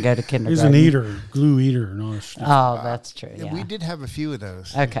grade. You didn't go to He's kindergarten. an eater, glue eater, not a sniff. Oh, that's true. Yeah, Yeah. we did have a few of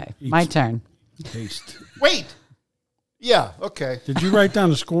those. Okay, my turn. Taste. Wait. Yeah. Okay. Did you write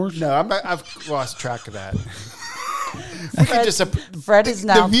down the scores? No, I've lost track of that. We could just Fred is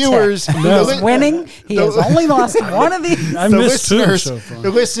now the viewers. ticked. No. He is winning. He has only lost one of these. I the missed two listeners, so far. the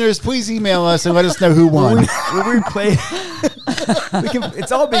listeners, please email us and let us know who won. We'll replay.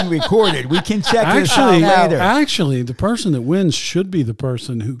 It's all being recorded. We can check this out Actually, later. actually, the person that wins should be the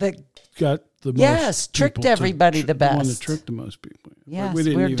person who The- got the most. Yes, tricked people to everybody the The one that best. tricked the most people. Yes, We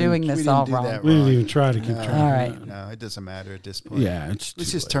didn't we're even- doing we this didn't all do wrong. that We didn't wrong. even try to keep track. All of right. that. No, it doesn't matter at this point. Yeah, it's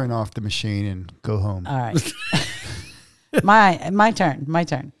Let's too just late. turn off the machine and go home. All right. My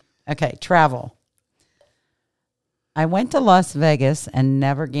turn. Okay, travel. I went to Las Vegas and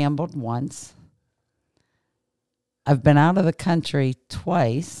never gambled once. I've been out of the country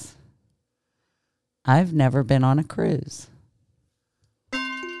twice. I've never been on a cruise.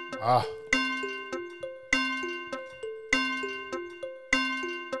 Ah.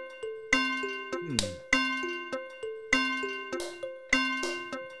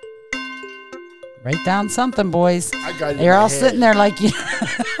 Write down something, boys. I got it. in You're my all head. sitting there like,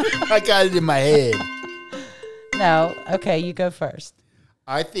 I got it in my head. no. Okay, you go first.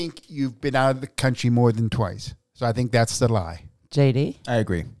 I think you've been out of the country more than twice. So I think that's the lie. JD, I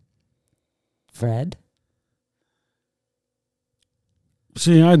agree. Fred.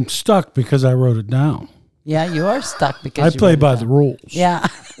 See, I'm stuck because I wrote it down. Yeah, you are stuck because I you play wrote it by down. the rules. Yeah.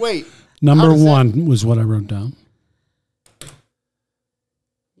 Wait. Number How does that- one was what I wrote down.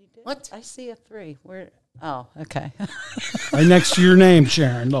 What? I see a 3. Where? Oh, okay. Right next to your name,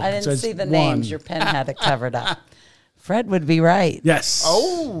 Sharon. Look, I it didn't says see the one. names. Your pen had it covered up. Fred would be right. Yes.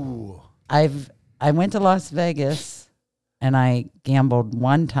 Oh. I went to Las Vegas and I gambled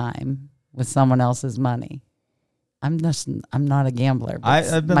one time with someone else's money. I'm not a gambler. But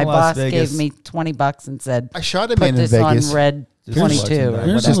I've been my to Las boss Vegas. gave me $20 and said, I shot a "Put man in this Vegas. on red Just 22 watching or that.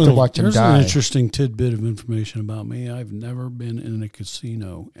 Here's, whatever." to watch him here's die. an interesting tidbit of information about me. I've never been in a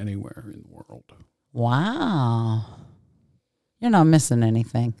casino anywhere in the world. Wow, you're not missing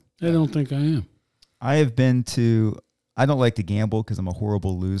anything. I don't think I am. I have been to. I don't like to gamble because I'm a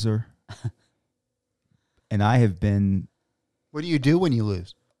horrible loser. And I have been. What do you do when you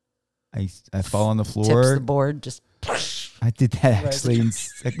lose? I fall on the Tips floor. the board. Just I did that actually.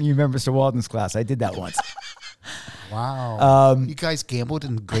 You remember Mr. Walden's class? I did that once. Wow. Um, You guys gambled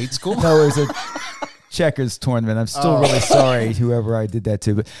in grade school? No, it was a checkers tournament. I'm still really sorry, whoever I did that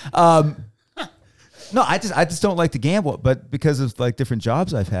to. But no, I just don't like to gamble. But because of like different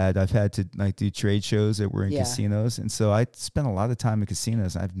jobs I've had to like do trade shows that were in Yeah. casinos, and so I spent a lot of time in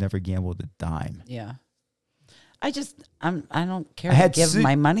casinos. I've never gambled a dime. yeah. I don't care I to had give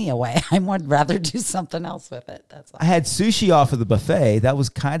my money away. I would rather do something else with it. That's all. I had sushi off of the buffet. That was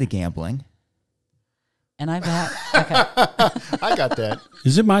kind of gambling. And I've had okay. I got that.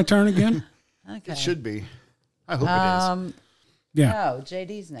 Is it my turn again? Okay. It should be. I hope it is. Yeah. No,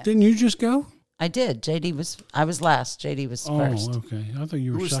 JD's next. Didn't you just go? I did. I was last. JD was Oh, first. okay. I thought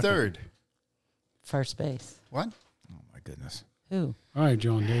you were Who was second. third? First base. What? Oh my goodness. Who? All right,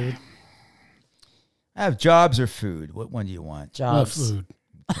 John David. I have jobs or food. What one do you want? Jobs. Food.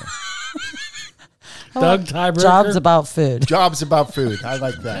 Doug tiebreaker. Jobs about food. Jobs about food. I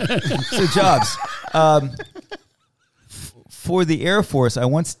like that. So jobs. For the Air Force, I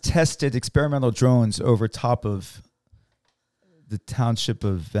once tested experimental drones over top of the township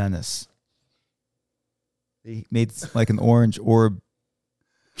of Venice. They made like an orange orb.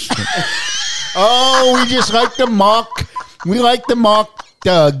 Oh, we just like the mock. We like the mock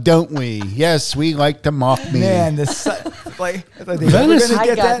Doug, don't we? Yes, we like to mock me. Man, like I thought they were Venice- gonna I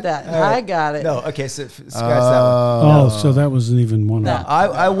get got that. All right. I got it. No, okay, so scratch that one. Oh, so that wasn't even one. No. of them.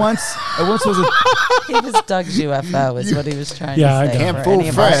 I once was a He was Doug's UFO is what he was trying Yeah, I to say. got Can't for fool any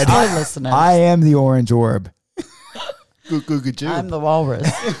of our Fred. other listeners. I am the orange orb. Goo, goo, goo, goo. I'm the walrus.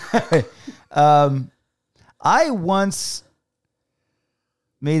 I once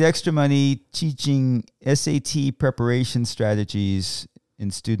made extra money teaching SAT preparation strategies in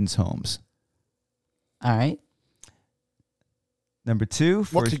students' homes. All right. Number 2,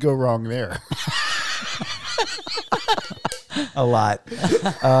 for What could go wrong there? a lot.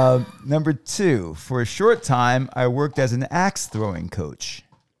 Number 2, for a short time, I worked as an axe throwing coach.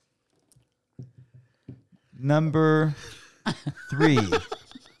 Number 3,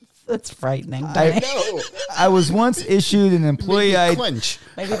 That's frightening. No, I was once issued an employee ID. clinch.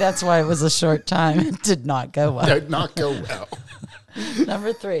 Maybe that's why it was a short time. It did not go well. Did not go well.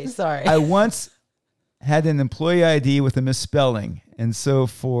 Number 3. Sorry. I once had an employee ID with a misspelling, and so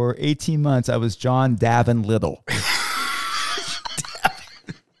for 18 months I was John Davin Little.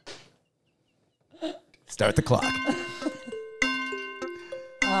 Start the clock.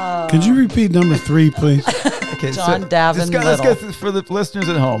 Could you repeat number 3, please? Okay, John Davin let's go Little. through, for the listeners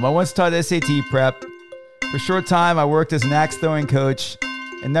at home. I once taught SAT prep. For a short time, I worked as an axe throwing coach.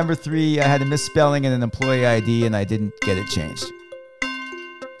 And number 3, I had a misspelling in an employee ID, and I didn't get it changed.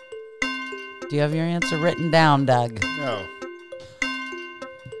 Do you have your answer written down, Doug? No.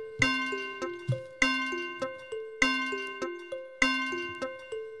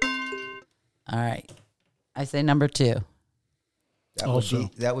 All right. I say number 2. Also.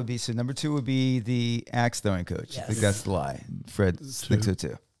 That would be so. Number 2 would be the axe throwing coach. I think Yes. that's the lie. Fred thinks so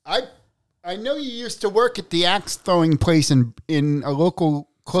too. I know you used to work at the axe throwing place in a local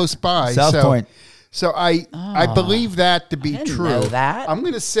close by. South Point. So I believe that to be I didn't true. know that. I'm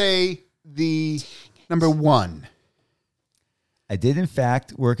going to say the number 1. I did, in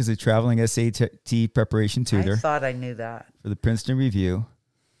fact, work as a traveling SAT preparation tutor thought I knew that. for the Princeton Review.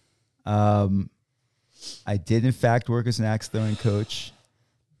 I did, in fact, work as an axe throwing coach,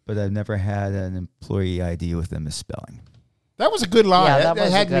 but I've never had an employee ID with a misspelling. That was a good lie. Yeah, that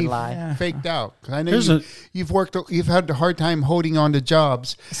was a had good me lie. faked out. 'Cause I know Here's you've had a hard time holding on to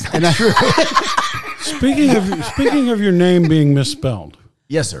jobs. And I Speaking of your name being misspelled,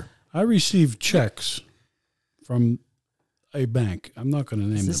 Yes, sir. I received checks from a bank. I'm not going to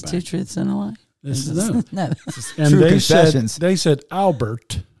name Is the this 2 bank. truths and a lie? This is no. No. And True they said confessions.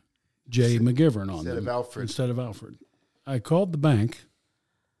 Albert J. McGivern on Instead them of Alfred. Instead of Alfred. I called the bank.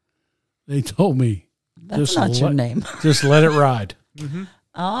 They told me That's not your name. just let it ride.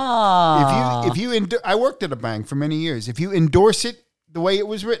 Oh. if you I worked at a bank for many years. If you endorse it the way it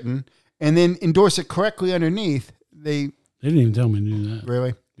was written and then endorse it correctly underneath, they They didn't even tell me to do that.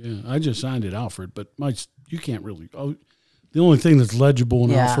 really. Yeah, I just signed it Alfred, but you can't really. Oh, the only thing that's legible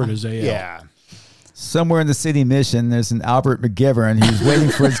in Yeah. Alfred is AL. Yeah. Somewhere in the city mission, there's an Albert McGivern who's waiting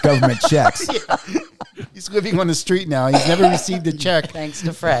for his government checks. He's living on the street now. He's never received a check. Thanks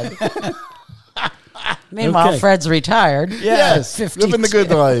to Fred. Meanwhile, Okay. Fred's retired. Yes. 52. Living the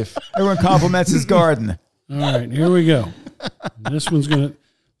good life. Everyone compliments his garden. All right, here we go. This one's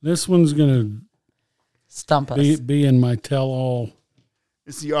gonna Stump us. be in my tell-all.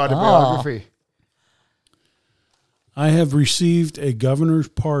 It's the autobiography. I have received a governor's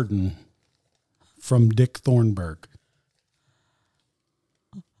pardon from Dick Thornburg.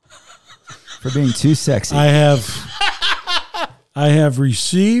 For being too sexy. I have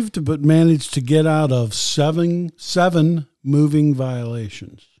received but managed to get out of seven moving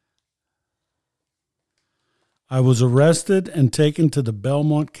violations. I was arrested and taken to the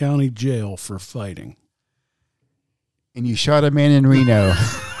Belmont County Jail for fighting. And you shot a man in Reno.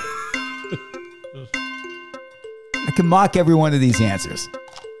 I can mock every one of these answers.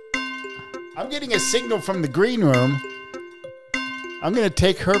 I'm getting a signal from the green room. I'm going to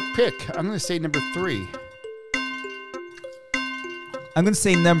take her pick. I'm going to say number 3. I'm going to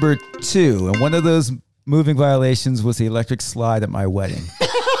say number 2. And one of those moving violations was the electric slide at my wedding.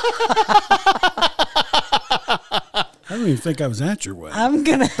 I don't even think I was at your wedding. I'm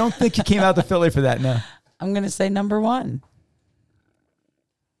gonna Don't think you came out to Philly for that, no. say number 1.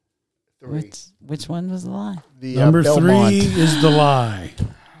 3. Which one was the lie? The, Number Belmont. 3 is the lie.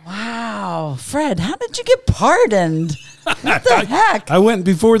 Wow, Fred, how did you get pardoned? What the heck? I went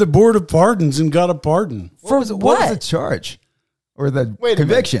before the Board of Pardons and got a pardon. For What what? was the charge? Or the Wait a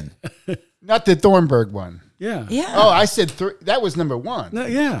conviction? Not the Thornburg one. Yeah. Yeah. Oh, I said 3. That was number 1. No,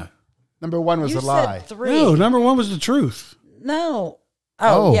 yeah. Number 1 was you a lie. said 3. No, number 1 was the truth. No.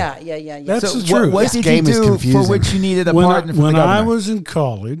 Oh, Oh. yeah. That's So the truth. what This did game you is do for confusing. which you needed a when partner for when the I governor? was in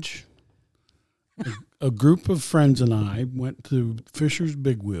college, a group of friends and I went to Fisher's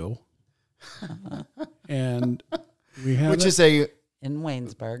Big Wheel, and we had Which is a in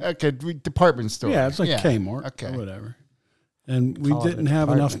Waynesburg. department store. yeah, it's like Kmart Okay. or whatever. And we Call it a didn't have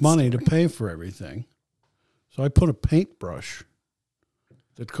enough department money to pay for everything, so I put a paintbrush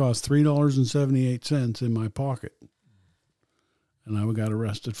that cost $3.78 in my pocket, and I got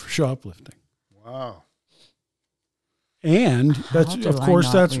arrested for shoplifting. Wow. And that's do of I course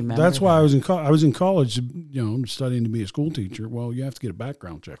not that's remember why I that? was in I was in college, studying to be a school teacher. Well, you have to get a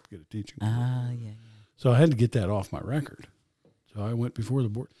background check to get a teaching. Yeah. So I had to get that off my record. So I went before the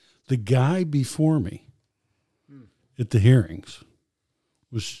board. The guy before me at the hearings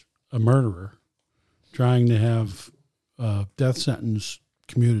was a murderer trying to have a death sentence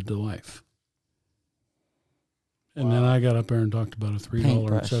commuted to life. And then I got up there and talked about a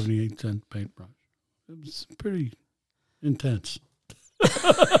 $3.78 paintbrush. It was pretty intense,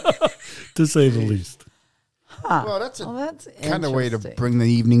 to say the least. Huh. Well, that's a Well, that's kind of way to interesting. bring the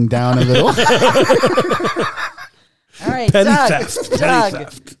evening down a little. All right, Petty Doug. theft. Doug, Petty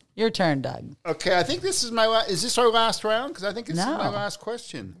theft. your turn, Doug. Okay, I think this is is this our last round? Because I think this is my No. last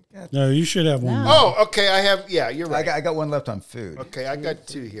question. No, you should have one. No. more. Oh, okay. You're right. I got one left on food. Okay, I got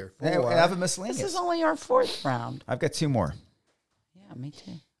two here. And I have a This miscellaneous. is only our fourth round. I've got two more. Yeah, me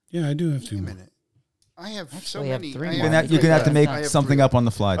too. Yeah, I do have two Wait a more. minute. I have so Actually, I have many. three I more. You're gonna, you're gonna have to make I have something three. up on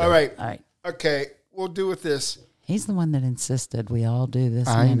the fly. All right. All right. Okay, we'll do with this. He's the one that insisted we all do this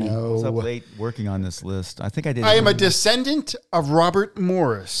I many. I was up know. late working on this list. I think I did. I am a descendant of Robert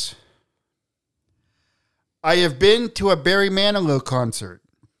Morris. I have been to a Barry Manilow concert.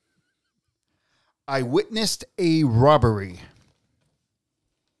 I witnessed a robbery.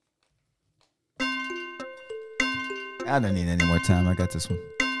 I don't need any more time. I got this one.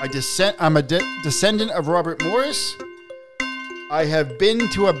 I'm a descendant of Robert Morris. I have been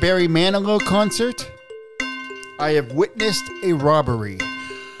to a Barry Manilow concert. I have witnessed a robbery.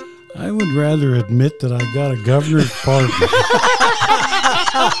 I would rather admit that I got a governor's pardon.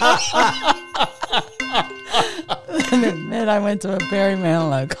 Admit I went to a Barry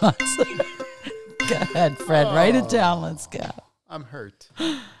Manilow concert. Go ahead, Fred. Write it down. Let's go. I'm hurt.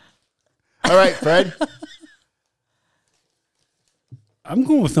 All right, Fred. I'm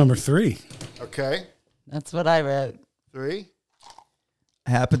going with number 3. Okay. That's what I wrote. 3. I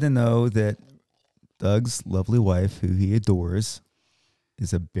happen to know that Doug's lovely wife, who he adores,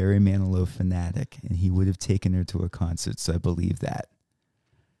 is a Barry Manilow fanatic, and he would have taken her to a concert, so I believe that.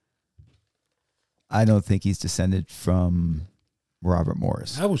 I don't think he's descended from Robert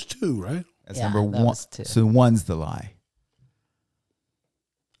Morris. That was 2, right? That's Yeah, number that one. was 2. So one's the lie.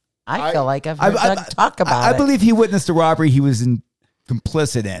 I feel like I've heard Doug talk about it. I believe he witnessed a robbery he was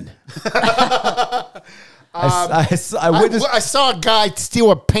complicit in. I witnessed. I saw a guy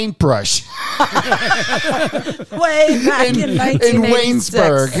steal a paintbrush way back in in 1986.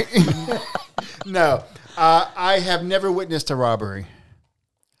 Waynesburg. No, I have never witnessed a robbery.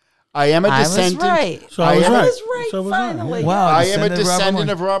 I am a I was descendant. right. So I was I right. was right, So was I, finally. yeah. Wow, I am a descendant of Robert descendant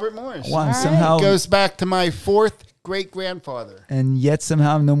Morris. of Robert Morris. Wow, right. somehow, It goes back to my 4th great-grandfather. and yet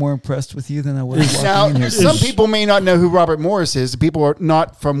somehow I'm no more impressed with you than I was walking Now, in here. some people may not know who Robert Morris is. People are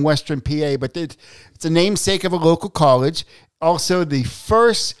not from Western PA, but it's a namesake of a local college. Also, the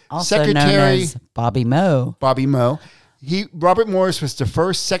first Also known secretary, as Bobby Moe. Bobby Moe. Robert Morris was the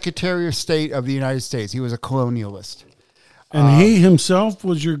first Secretary of State of the United States. He was a colonialist. And he himself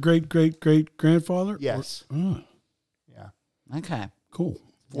was your great-great-great-grandfather? Yes. Oh, Yeah. Okay. cool.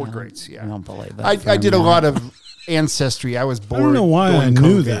 4 grades, I yeah. don't believe it. I did a lot of ancestry. I was I born. don't know why I during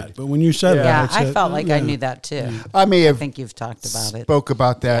knew COVID. that, but when you said that, Yeah, I said, felt like yeah. I knew that too. I may I have think you've talked about it. spoke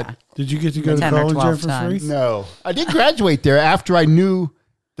about that. Did you get to go to 10 or college 12 there for times. free? No, I did graduate there after I knew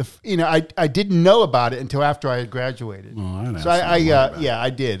I didn't know about it until after I had graduated. Oh, I'd So ask something about that. I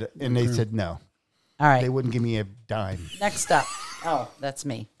did, and they said no. All right. They wouldn't give me a dime. Next up. Oh, that's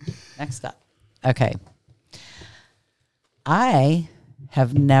me. Next up. Okay. I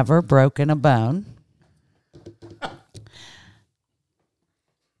have never broken a bone.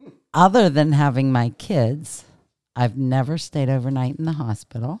 Other than having my kids, I've never stayed overnight in the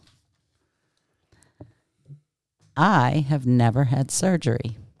hospital. I have never had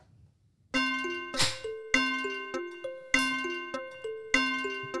surgery.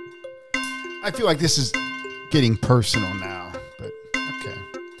 I feel like this is getting personal now, but okay.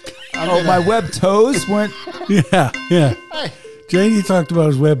 Oh, my web toes went. Yeah, yeah. Hey, JD talked about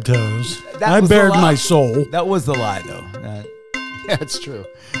his web toes. That I was the bared lie. my soul. That was the lie, though. yeah, it's true.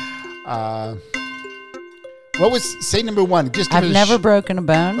 What was, say number one? Just give I've it a never broken a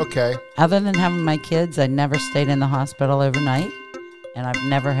bone. Okay. Other than having my kids, I never stayed in the hospital overnight, and I've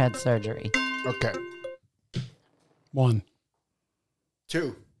never had surgery. Okay. 1.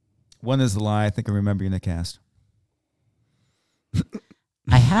 2. One is a lie. I think I remember you in the cast.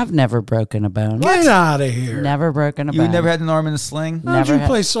 I have never broken a bone. Get out of here. Never broken a You bone. never had an arm in a sling? How'd never you had-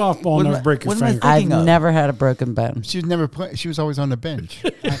 play softball What and am never I- break your what am I finger? I've thinking of? never had a broken bone. She was never she was always on the bench.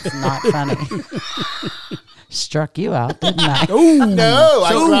 That's not funny. Struck you out, didn't I? No,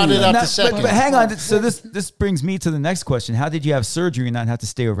 I brought it up Now, the second. but hang on. So this brings me to the next question. How did you have surgery and not have to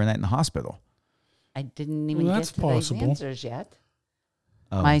stay overnight in the hospital? I didn't even Well, get that's to those possible. answers yet.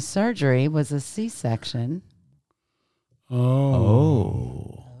 Oh. My surgery was a C-section.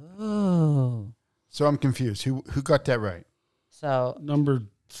 Oh. Oh. So I'm confused. Who got that right? So Number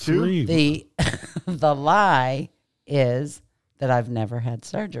 3. the the lie is that I've never had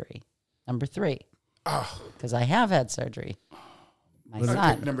surgery. Number 3. Because I have had surgery. My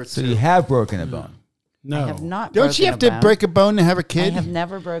son. Number 2. So you have broken a bone. No. I have not Don't broken you have a to bone. break a bone to have a I kid? have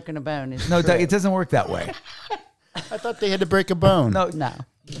never broken a bone. It's No, true. it doesn't work that way. I thought they had to break a bone. No, No.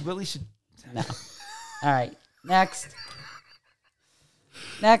 you really should. No. All right. Next.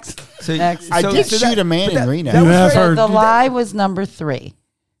 Next. So, Next. I did so shoot a man but in Reno. You have So heard. the lie was number 3.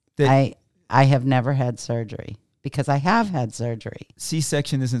 That- I have never had surgery because I have had surgery.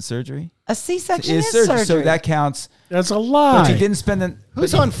 C-section isn't surgery. A C-section It is surgery. So that counts. That's a lie. But you didn't spend the.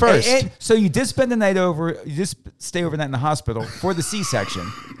 Who's but you- on first? so you did spend the night over. You just stay overnight in the hospital for the C-section.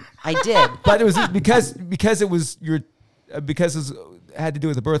 I did. But it was because it was your because it had to do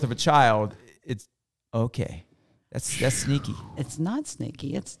with the birth of a child. It's okay. That's sneaky. It's not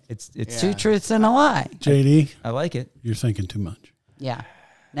sneaky. It's It's Yeah. 2 truths and a lie. JD, I like it. you're thinking too much. Yeah.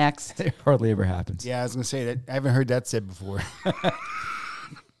 Next. It hardly ever happens. Yeah, I was gonna say that. I haven't heard that said before.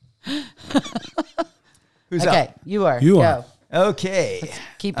 Who's Okay, you are. You Go. are. up? Okay.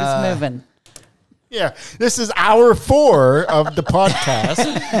 Keep us moving. Yeah, this is hour 4 of the podcast.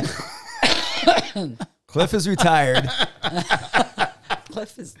 Cliff is retired.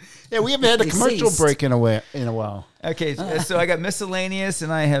 Cliff is. Yeah, we haven't had a commercial Deceased. break in a while. Okay, so I got miscellaneous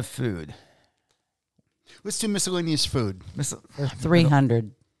and I have food. Let's do miscellaneous food. For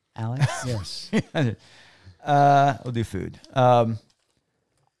 300, Alex. Yes. We'll do food.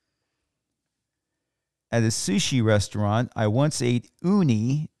 At a sushi restaurant, I once ate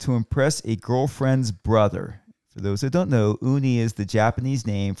uni to impress a girlfriend's brother. For those that don't know, uni is the Japanese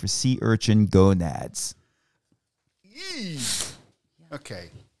name for sea urchin gonads. Okay.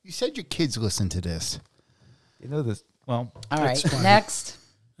 You said your kids listen to this. You know this? Well, All right. fine. Next.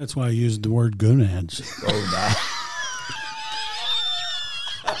 That's why I used the word gonads. gonad.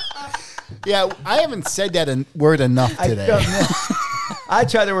 Yeah, I haven't said that word enough today. I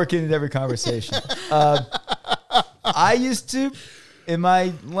try to work it into every conversation. I used to, in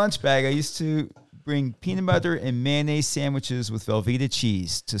my lunch bag, I used to bring peanut butter and mayonnaise sandwiches with Velveeta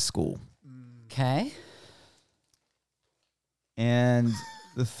cheese to school. Okay. And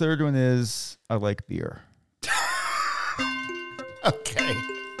the third one is I like beer. Okay.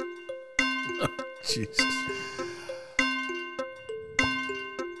 Jesus.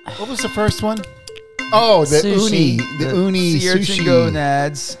 What was the first one? Oh, the Sushi. uni. The uni sea urchin sushi.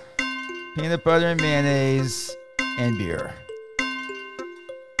 gonads, peanut butter and mayonnaise, and beer.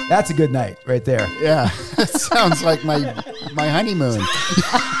 That's a good night right there. Yeah, that sounds like my honeymoon.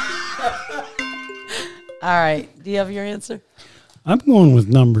 All right. Do you have your answer? I'm going with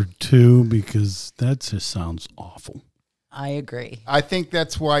number 2 because that just sounds awful. I agree. I think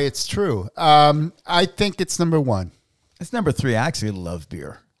that's why it's true. I think it's number 1. It's number 3. I actually love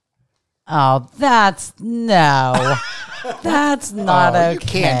beer. Oh, that's no. That's not okay. You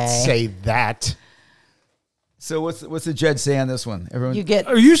can't say that. So what's the judge say on this one? Everyone, You get.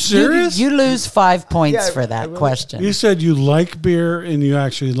 Are you serious? You lose 5 points Yeah, for I that really- question. You said you like beer and you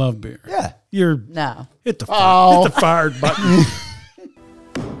actually love beer. yeah. You're No. hit the Oh. hit the fired button.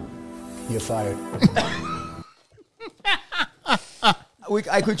 You're fired.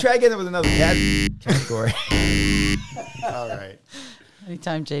 I could try again with another category. All right.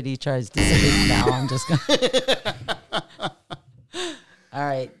 Anytime JD tries to speak now, I'm just going to. All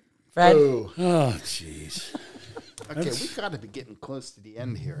right. Fred. Ooh. Oh, jeez. Okay, we got to be getting close to the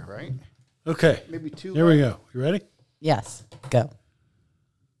end here, right? Okay. Maybe 2. Here we go. You ready? Yes. Go.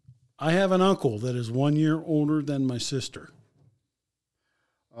 I have an uncle that is 1 year older than my sister.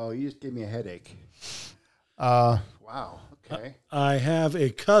 Oh, you just gave me a headache. Wow. Okay. I have a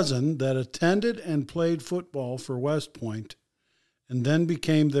cousin that attended and played football for West Point and then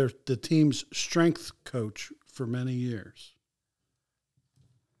became the team's strength coach for many years.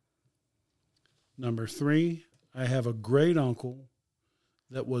 Number 3, I have a great uncle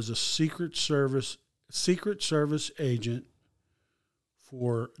that was a Secret Service agent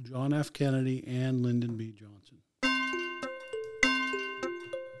for John F. Kennedy and Lyndon B. Johnson.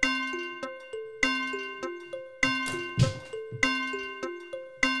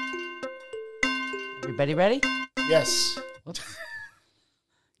 Everybody ready? Yes. Go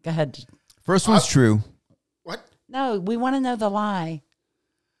ahead. First one's true. What? No, we want to know the lie.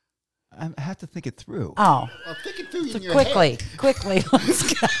 I have to think it through. Oh, I'll think it through in your quickly, head. quickly,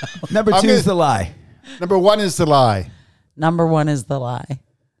 let's go. Number 2 is the lie. Number 1 is the lie. Number 1 is the lie.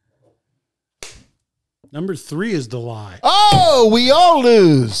 Number 3 is the lie. Oh, we all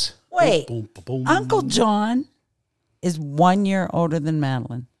lose. Wait, Boom, boom, boom. Uncle John is 1 year older than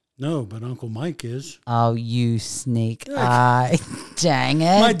Madeline. No, but Uncle Mike is. Oh, you sneak eye. Dang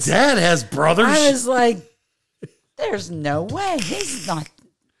it. My dad has brothers. I was like, there's no way. He's not.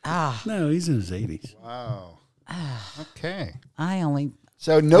 No, he's in his 80s. Wow. Okay. I only.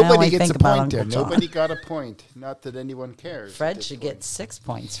 So nobody only gets a think about point there. Uncle John. Nobody got a point. Not that anyone cares. at Fred this should point. get 6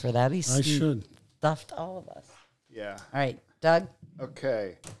 points for that. He's I should. stuffed all of us. Yeah. All right, Doug.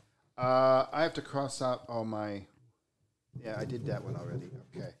 Okay. I have to cross out all my. Yeah, I did that one already.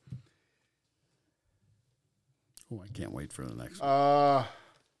 Okay. Oh, I can't wait for the next one.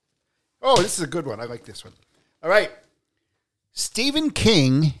 Oh, this is a good one. I like this one. All right. Stephen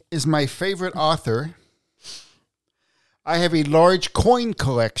King is my favorite author. I have a large coin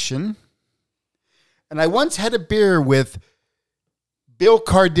collection. And I once had a beer with Bill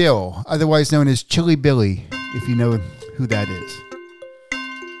Cardille, otherwise known as Chili Billy, if you know who that is.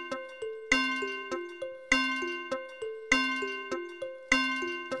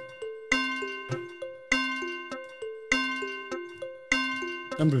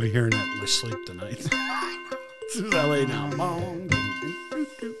 I'm going to be hearing that in my sleep tonight. As soon as I lay down.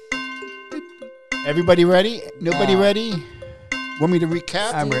 Everybody ready? Nobody ready? Want me to recap?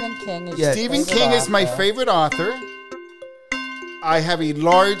 Stephen King is Yeah. your Stephen favorite King is my author. favorite author. I have a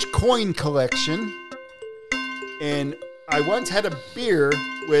large coin collection. And I once had a beer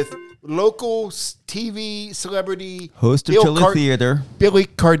with local TV celebrity Host of Bill Chili Theater. Billy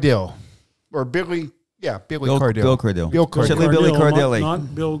Cardille. Or Billy Cardille. Bill Cardille. Bill Cardille. Chili Billy Cardille.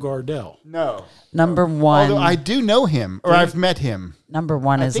 Not Bill Gardell. No. Number 1. Although I do know him, or I've met him. Number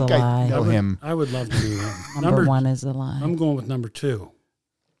 1 I is a think lie. I know him. I would love to meet him. Number 1 is a lie. I'm going with number 2.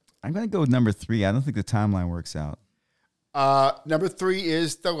 I'm going to go with number 3. I don't think the timeline works out. Number 3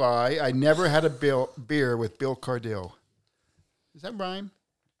 is the lie. I never had a beer with Bill Cardille. Does that rhyme?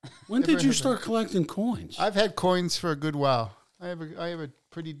 When did you start collecting coins? I've had coins for a good while. I have a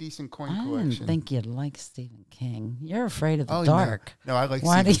pretty decent coin I collection. didn't think you'd like Stephen King. You're afraid of the Oh, dark. No, I like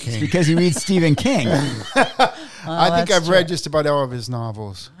Why do Stephen you- King. Because he reads Stephen King. I think that's I've read true. just about all of his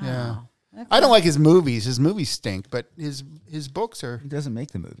novels. Yeah. Okay. I don't like his movies. His movies stink, but his books are He doesn't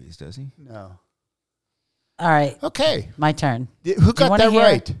make the movies, does he? no. All right, Okay. my turn. Who got wanna that hear-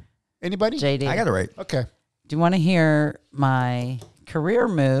 right? Anybody? JD. I got it right. Okay. Do you want to hear my career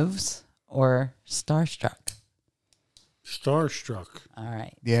moves or starstruck? Starstruck. All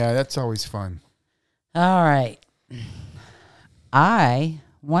right. Yeah, that's always fun. All right. I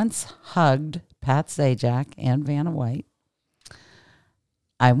once hugged Pat Sajak and Vanna White.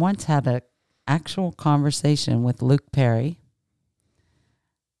 I once had an actual conversation with Luke Perry.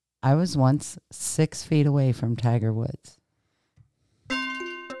 I was once 6 feet away from Tiger Woods.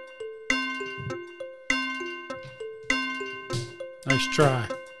 Nice try.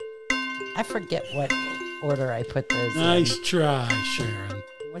 I forget what order I put those Nice in. try, Sharon.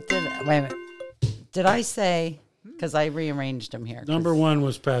 What did wait a minute. Did I say, because I rearranged them here. 'cause- Number 1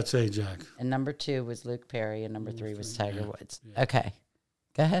 was Pat Sajak. And number 2 was Luke Perry, and number 3 was Tiger Woods. Okay.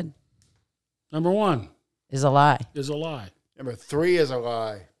 Go ahead. Number 1 Is a lie. is a lie. Number 3 is a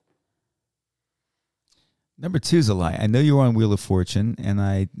lie. Number 2 is a lie. I know you were on Wheel of Fortune, and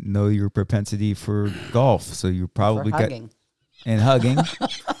I know your propensity for golf, so you For probably got hugging. and hugging.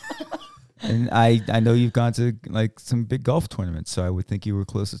 And I know you've gone to like some big golf tournaments, so I would think you were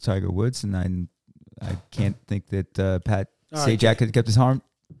close to Tiger Woods, and I can't think that Pat All right. Sajak could have kept his arms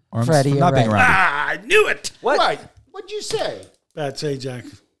Freddie, from you're not being right. around. I knew it. What? What'd you say? Pat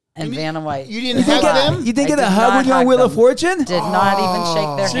Sajak. And Vanna White. You didn't is a hug lie. them? You didn't get I a did hug not when you're on hug Wheel of them. Fortune? Did not even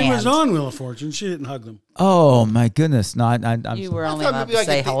shake their She hands. was on Wheel of Fortune. She didn't hug them. Oh my goodness! No, I'm You were I only thought allowed maybe to like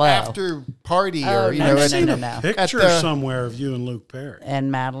say at the hello. after party Oh, or, you no, know. no, at no, the- no, no. Picture the- somewhere of you and Luke Perry. And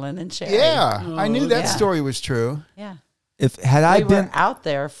Madeline and Sherry. Yeah, I knew that yeah. story was true. Yeah. if had I We been were out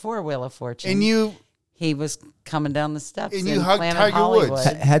there for Wheel of Fortune. And you He was coming down the steps And in you hugged Planet Tiger Hollywood.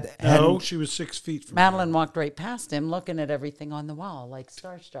 Woods. No, she was 6 feet from Madeline walked right past him, looking at everything on the wall, like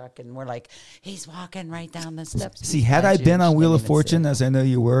starstruck, and we're like, "He's walking right down the steps." See, had I Behind you, been on she Wheel didn't of even see Fortune, it. as I know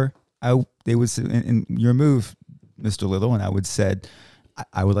you were, they would say, in your move, Mr. Little, and I would said,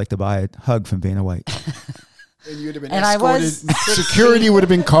 I would like to buy a hug from Vanna White. And you'd have been And I escorted. was 6 Security feet- would have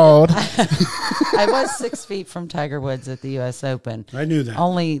been called. I was 6 feet from Tiger Woods at the U.S. Open. I knew that.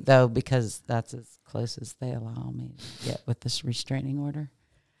 Only though because that's as close as they allow me to get with this restraining order.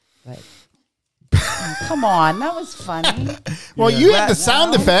 But come on, that was funny. Well, you had the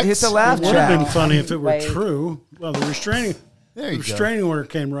sound effects. Hit the laugh It would have been track. funny if it were Wait. true. Well, the restraining There you go. restraining order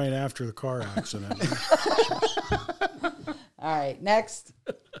came right after the car accident. All right, next,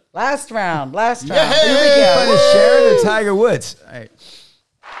 last round. Here we Fun go. is Sharon or Tiger Woods? All right.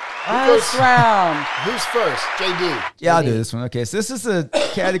 Last round. Who's first? JD. Yeah, I'll do this one. Okay, so this is a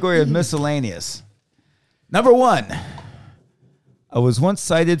category of miscellaneous. Number 1. I was once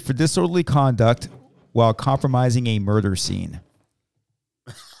cited for disorderly conduct while compromising a murder scene.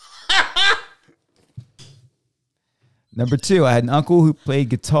 Number 2, I had an uncle who played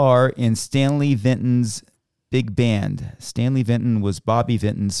guitar in Stanley Vinton's big band. Stanley Vinton was Bobby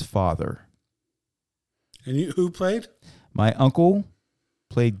Vinton's father. And you, who played? My uncle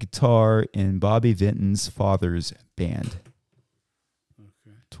played guitar in Bobby Vinton's father's band.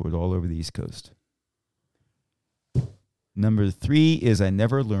 Toured all over the East Coast. Number 3 is I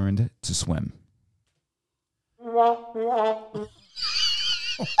never learned to swim.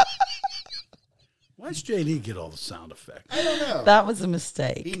 Why does JD get all the sound effects? I don't know. That was a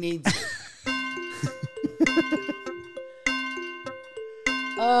mistake. He needs it.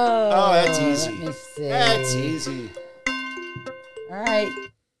 Oh, that's easy. Let me see. That's easy. All right,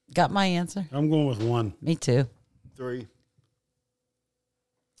 got my answer. I'm going with 1. Me too. 3.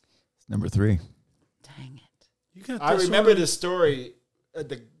 Number 3. Dang it. You got I this remember one? the story.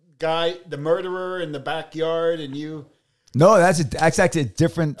 The guy, the murderer in the backyard, and you. No, that's actually a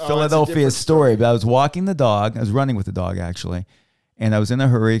different Oh, Philadelphia different story. But I was walking the dog. I was running with the dog, actually. And I was in a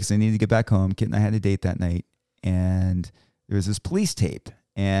hurry because I needed to get back home. Kit and I had a date that night. And there was this police tape.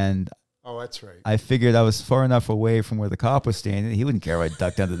 And Oh, that's right. I figured I was far enough away from where the cop was standing. He wouldn't care if I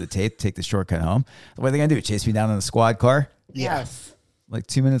ducked under the tape, take the shortcut home. What are they going to do? Chase me down in the squad car? Yes. Like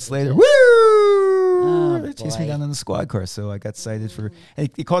 2 minutes later, woo! They chased me boy. down in the squad car. So I got cited for, and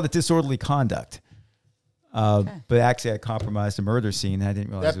he called it disorderly conduct. But actually, I compromised a murder scene. I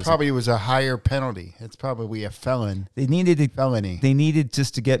didn't realize it That was probably was a higher penalty. It's probably a felony. felony. They needed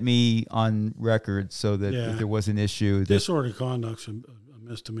just to get me on record so that Yeah. if there was an issue, that Disorderly conduct's a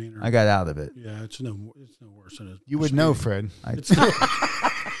misdemeanor. I got out of it. Yeah, it's no worse than a You would know, Fred.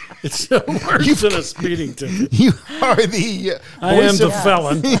 It's no worse than a speeding ticket. You are the I am voice the of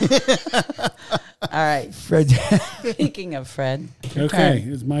felon. All right. Fred, Speaking of Fred. your Okay,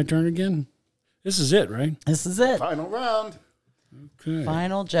 turn. it's my turn again. This is it, right? This is it. final round. Okay,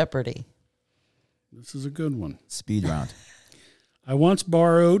 Final Jeopardy. this is a good one. speed round. I once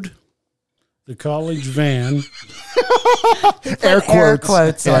borrowed the college van Air air quotes.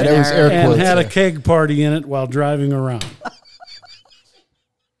 quotes Yeah, on that was there. air and quotes. had a keg party in it while driving around.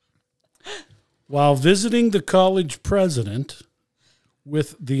 While visiting the college president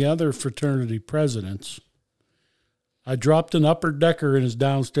with the other fraternity presidents, I dropped an upper decker in his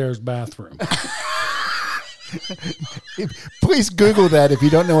downstairs bathroom. Please Google that if you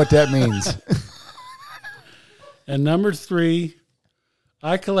don't know what that means. And number 3,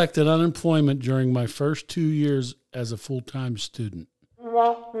 I collected unemployment during my first 2 years as a full-time student.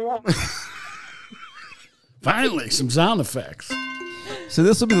 Finally, some sound effects. So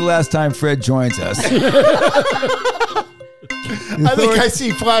this will be the last time Fred joins us. I think I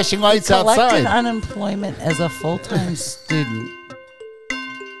see flashing lights Collected outside. unemployment as a full-time student.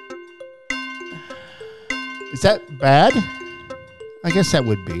 Is that bad? I guess that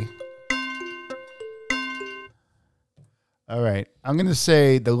would be. All right. I'm going to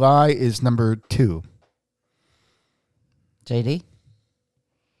say the lie is number 2. JD?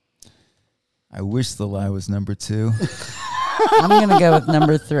 I wish the lie was number 2. I'm going to go with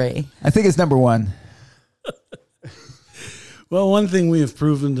number 3. I think it's number 1. Well, one thing we have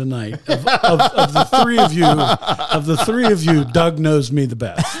proven tonight of the three of you, Doug knows me the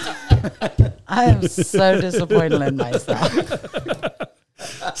best. I am so disappointed in myself.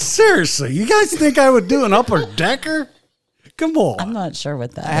 Seriously, you guys think I would do an upper decker? Come on. I'm not sure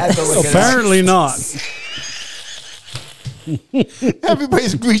what that I had to is. look it up. Apparently not.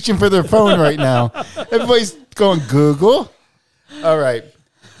 Everybody's reaching for their phone right now. Everybody's going Google. All right.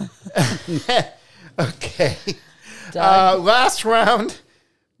 Okay. Last round.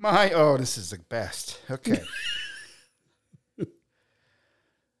 This is the best. Okay.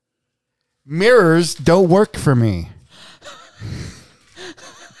 Mirrors don't work for me.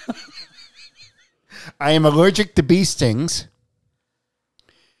 I am allergic to bee stings,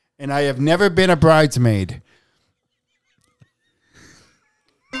 and I have never been a bridesmaid.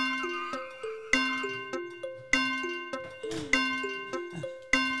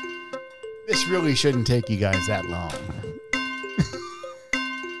 This really shouldn't take you guys that long.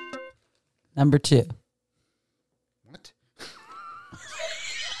 Number 2. What?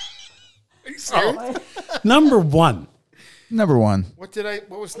 Are you serious? Number 1. Number 1. What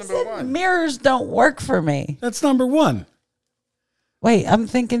was number 1? Mirrors don't work for me. That's number 1. Wait, I'm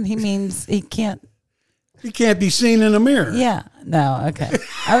thinking he means he can't. He can't be seen in a mirror. Yeah, no, okay.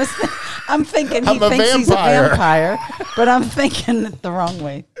 I'm thinking he I'm a thinks he's a vampire. vampire, but I'm thinking it the wrong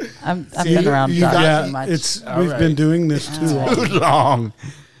way. I've been around you dogs got- too much. We've right. been doing this too long. Too long.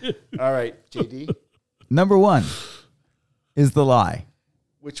 All right, JD. Number 1 is the lie.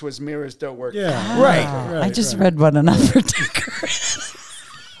 Which was mirrors don't work. Yeah. Right. I just read what an undertaker is.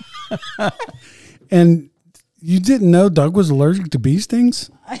 And you didn't know Doug was allergic to bee stings?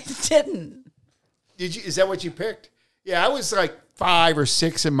 I didn't. Did you? Is that what you picked? Yeah, I was like 5 or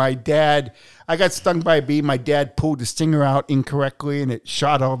 6, and I got stung by a bee. My dad pulled the stinger out incorrectly, and it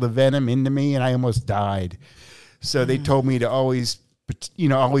shot all the venom into me, and I almost died. So they told me to always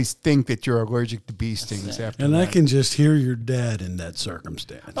think that you're allergic to bee stings after And that. I can just hear your dad in that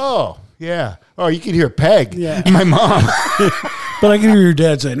circumstance. Oh, yeah. Oh, you can hear Peg, Yeah. my mom. But I can hear your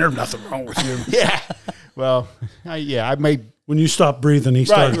dad saying, there's nothing wrong with you. Yeah. Well, I made When you stopped breathing, he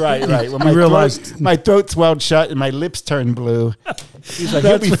started. right. When You realized my throat swelled shut and my lips turned blue. He's like,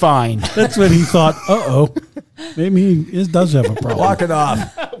 "You'll be fine." that's when he thought, maybe he does have a problem. Walk it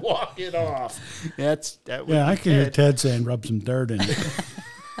off. Walk it off. That would Yeah, be I can hear good. Ted saying, rub some dirt in it.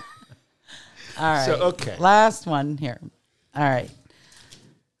 All right. So, okay. Last one here. All right.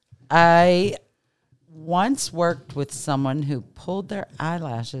 I once worked with someone who pulled their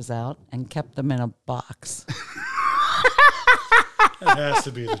eyelashes out and kept them in a box. That has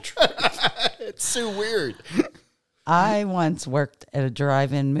to be the truth. It's so weird. I once worked at a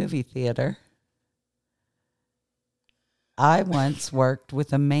drive-in movie theater. I once worked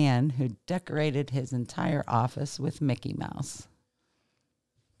with a man who decorated his entire office with Mickey Mouse.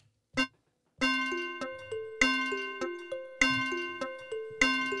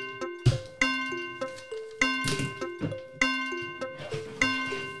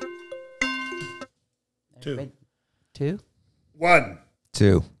 Two. 2? 1.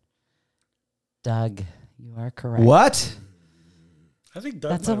 2. Doug, you are correct. What? I think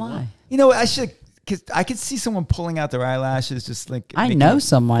Doug That's a might have lie. won. You know, I should, because I could see someone pulling out their eyelashes, just like I making know a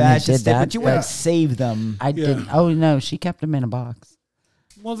someone who fashion did statement, that, but you but- wouldn't save them. I didn't. Oh, no, she kept them in a box.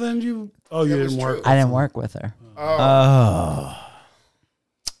 Well, then you didn't was work. I didn't work with her. Oh.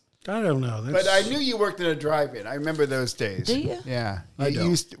 I don't know. But I knew you worked in a drive-in. I remember those days. Do you? Yeah. I You don't.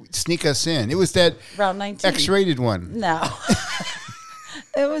 used to sneak us in. It was that Route 19. X-rated one. No.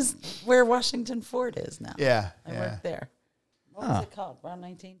 It was where Washington Ford is now. Yeah. I Yeah. worked there. What was it called? Route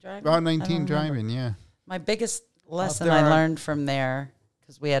 19 Drive? Route 19 driving, yeah. My biggest lesson there I are- learned from there,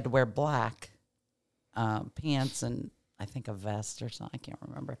 because we had to wear black pants and I think a vest or something. I can't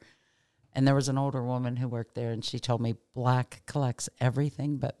remember. And there was an older woman who worked there, and she told me black collects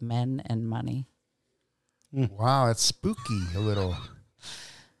everything but men and money. Wow, that's spooky a little.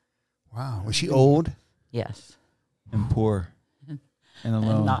 Wow. Was she old? Yes. And poor. And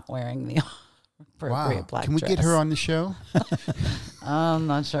alone. And not wearing the appropriate Wow. black Can we dress. get her on the show? I'm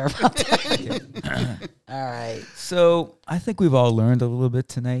not sure about that. All right. So I think we've all learned a little bit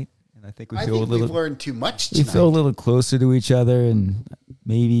tonight. And I think we I feel think a little we've learned too much we tonight. feel a little closer to each other, and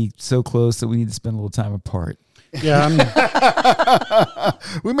maybe so close that we need to spend a little time apart. Yeah,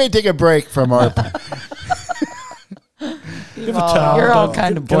 We may take a break from our... You're all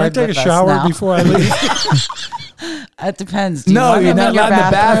kind of Can I bored take a with us shower now. before I leave? It depends. Do you No, want you're them in not your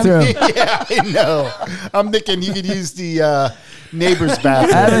allowed in the bathroom. Yeah, I know. I'm thinking you could use the neighbor's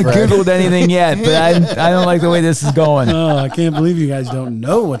bathroom. I haven't Fred. Googled anything yet, but I don't like the way this is going. Oh, I can't believe you guys don't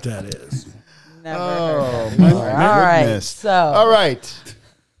know what that is. Never Oh, heard of my it. All right. goodness. So, All right.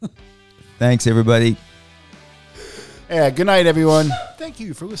 Thanks, everybody. Yeah, good night, everyone. Thank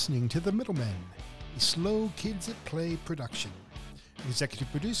you for listening to The Middlemen, a Slow Kids at Play production. Executive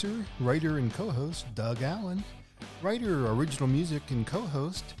producer, writer, and co-host Doug Allen. Writer, original music, and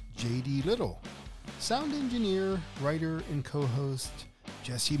co-host J.D. Little. Sound engineer, writer, and co-host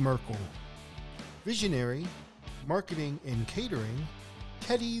Jesse Merkel. Visionary, marketing, and catering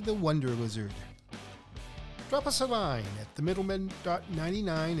Teddy the Wonder Lizard. drop us a line at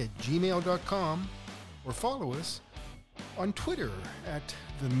themiddlemen.99@gmail.com or follow us on Twitter at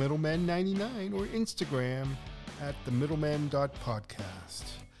themiddlemen99 or Instagram at themiddlemen.podcast.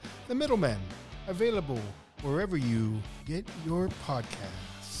 The Middlemen, available wherever you get your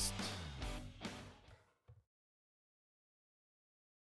podcast.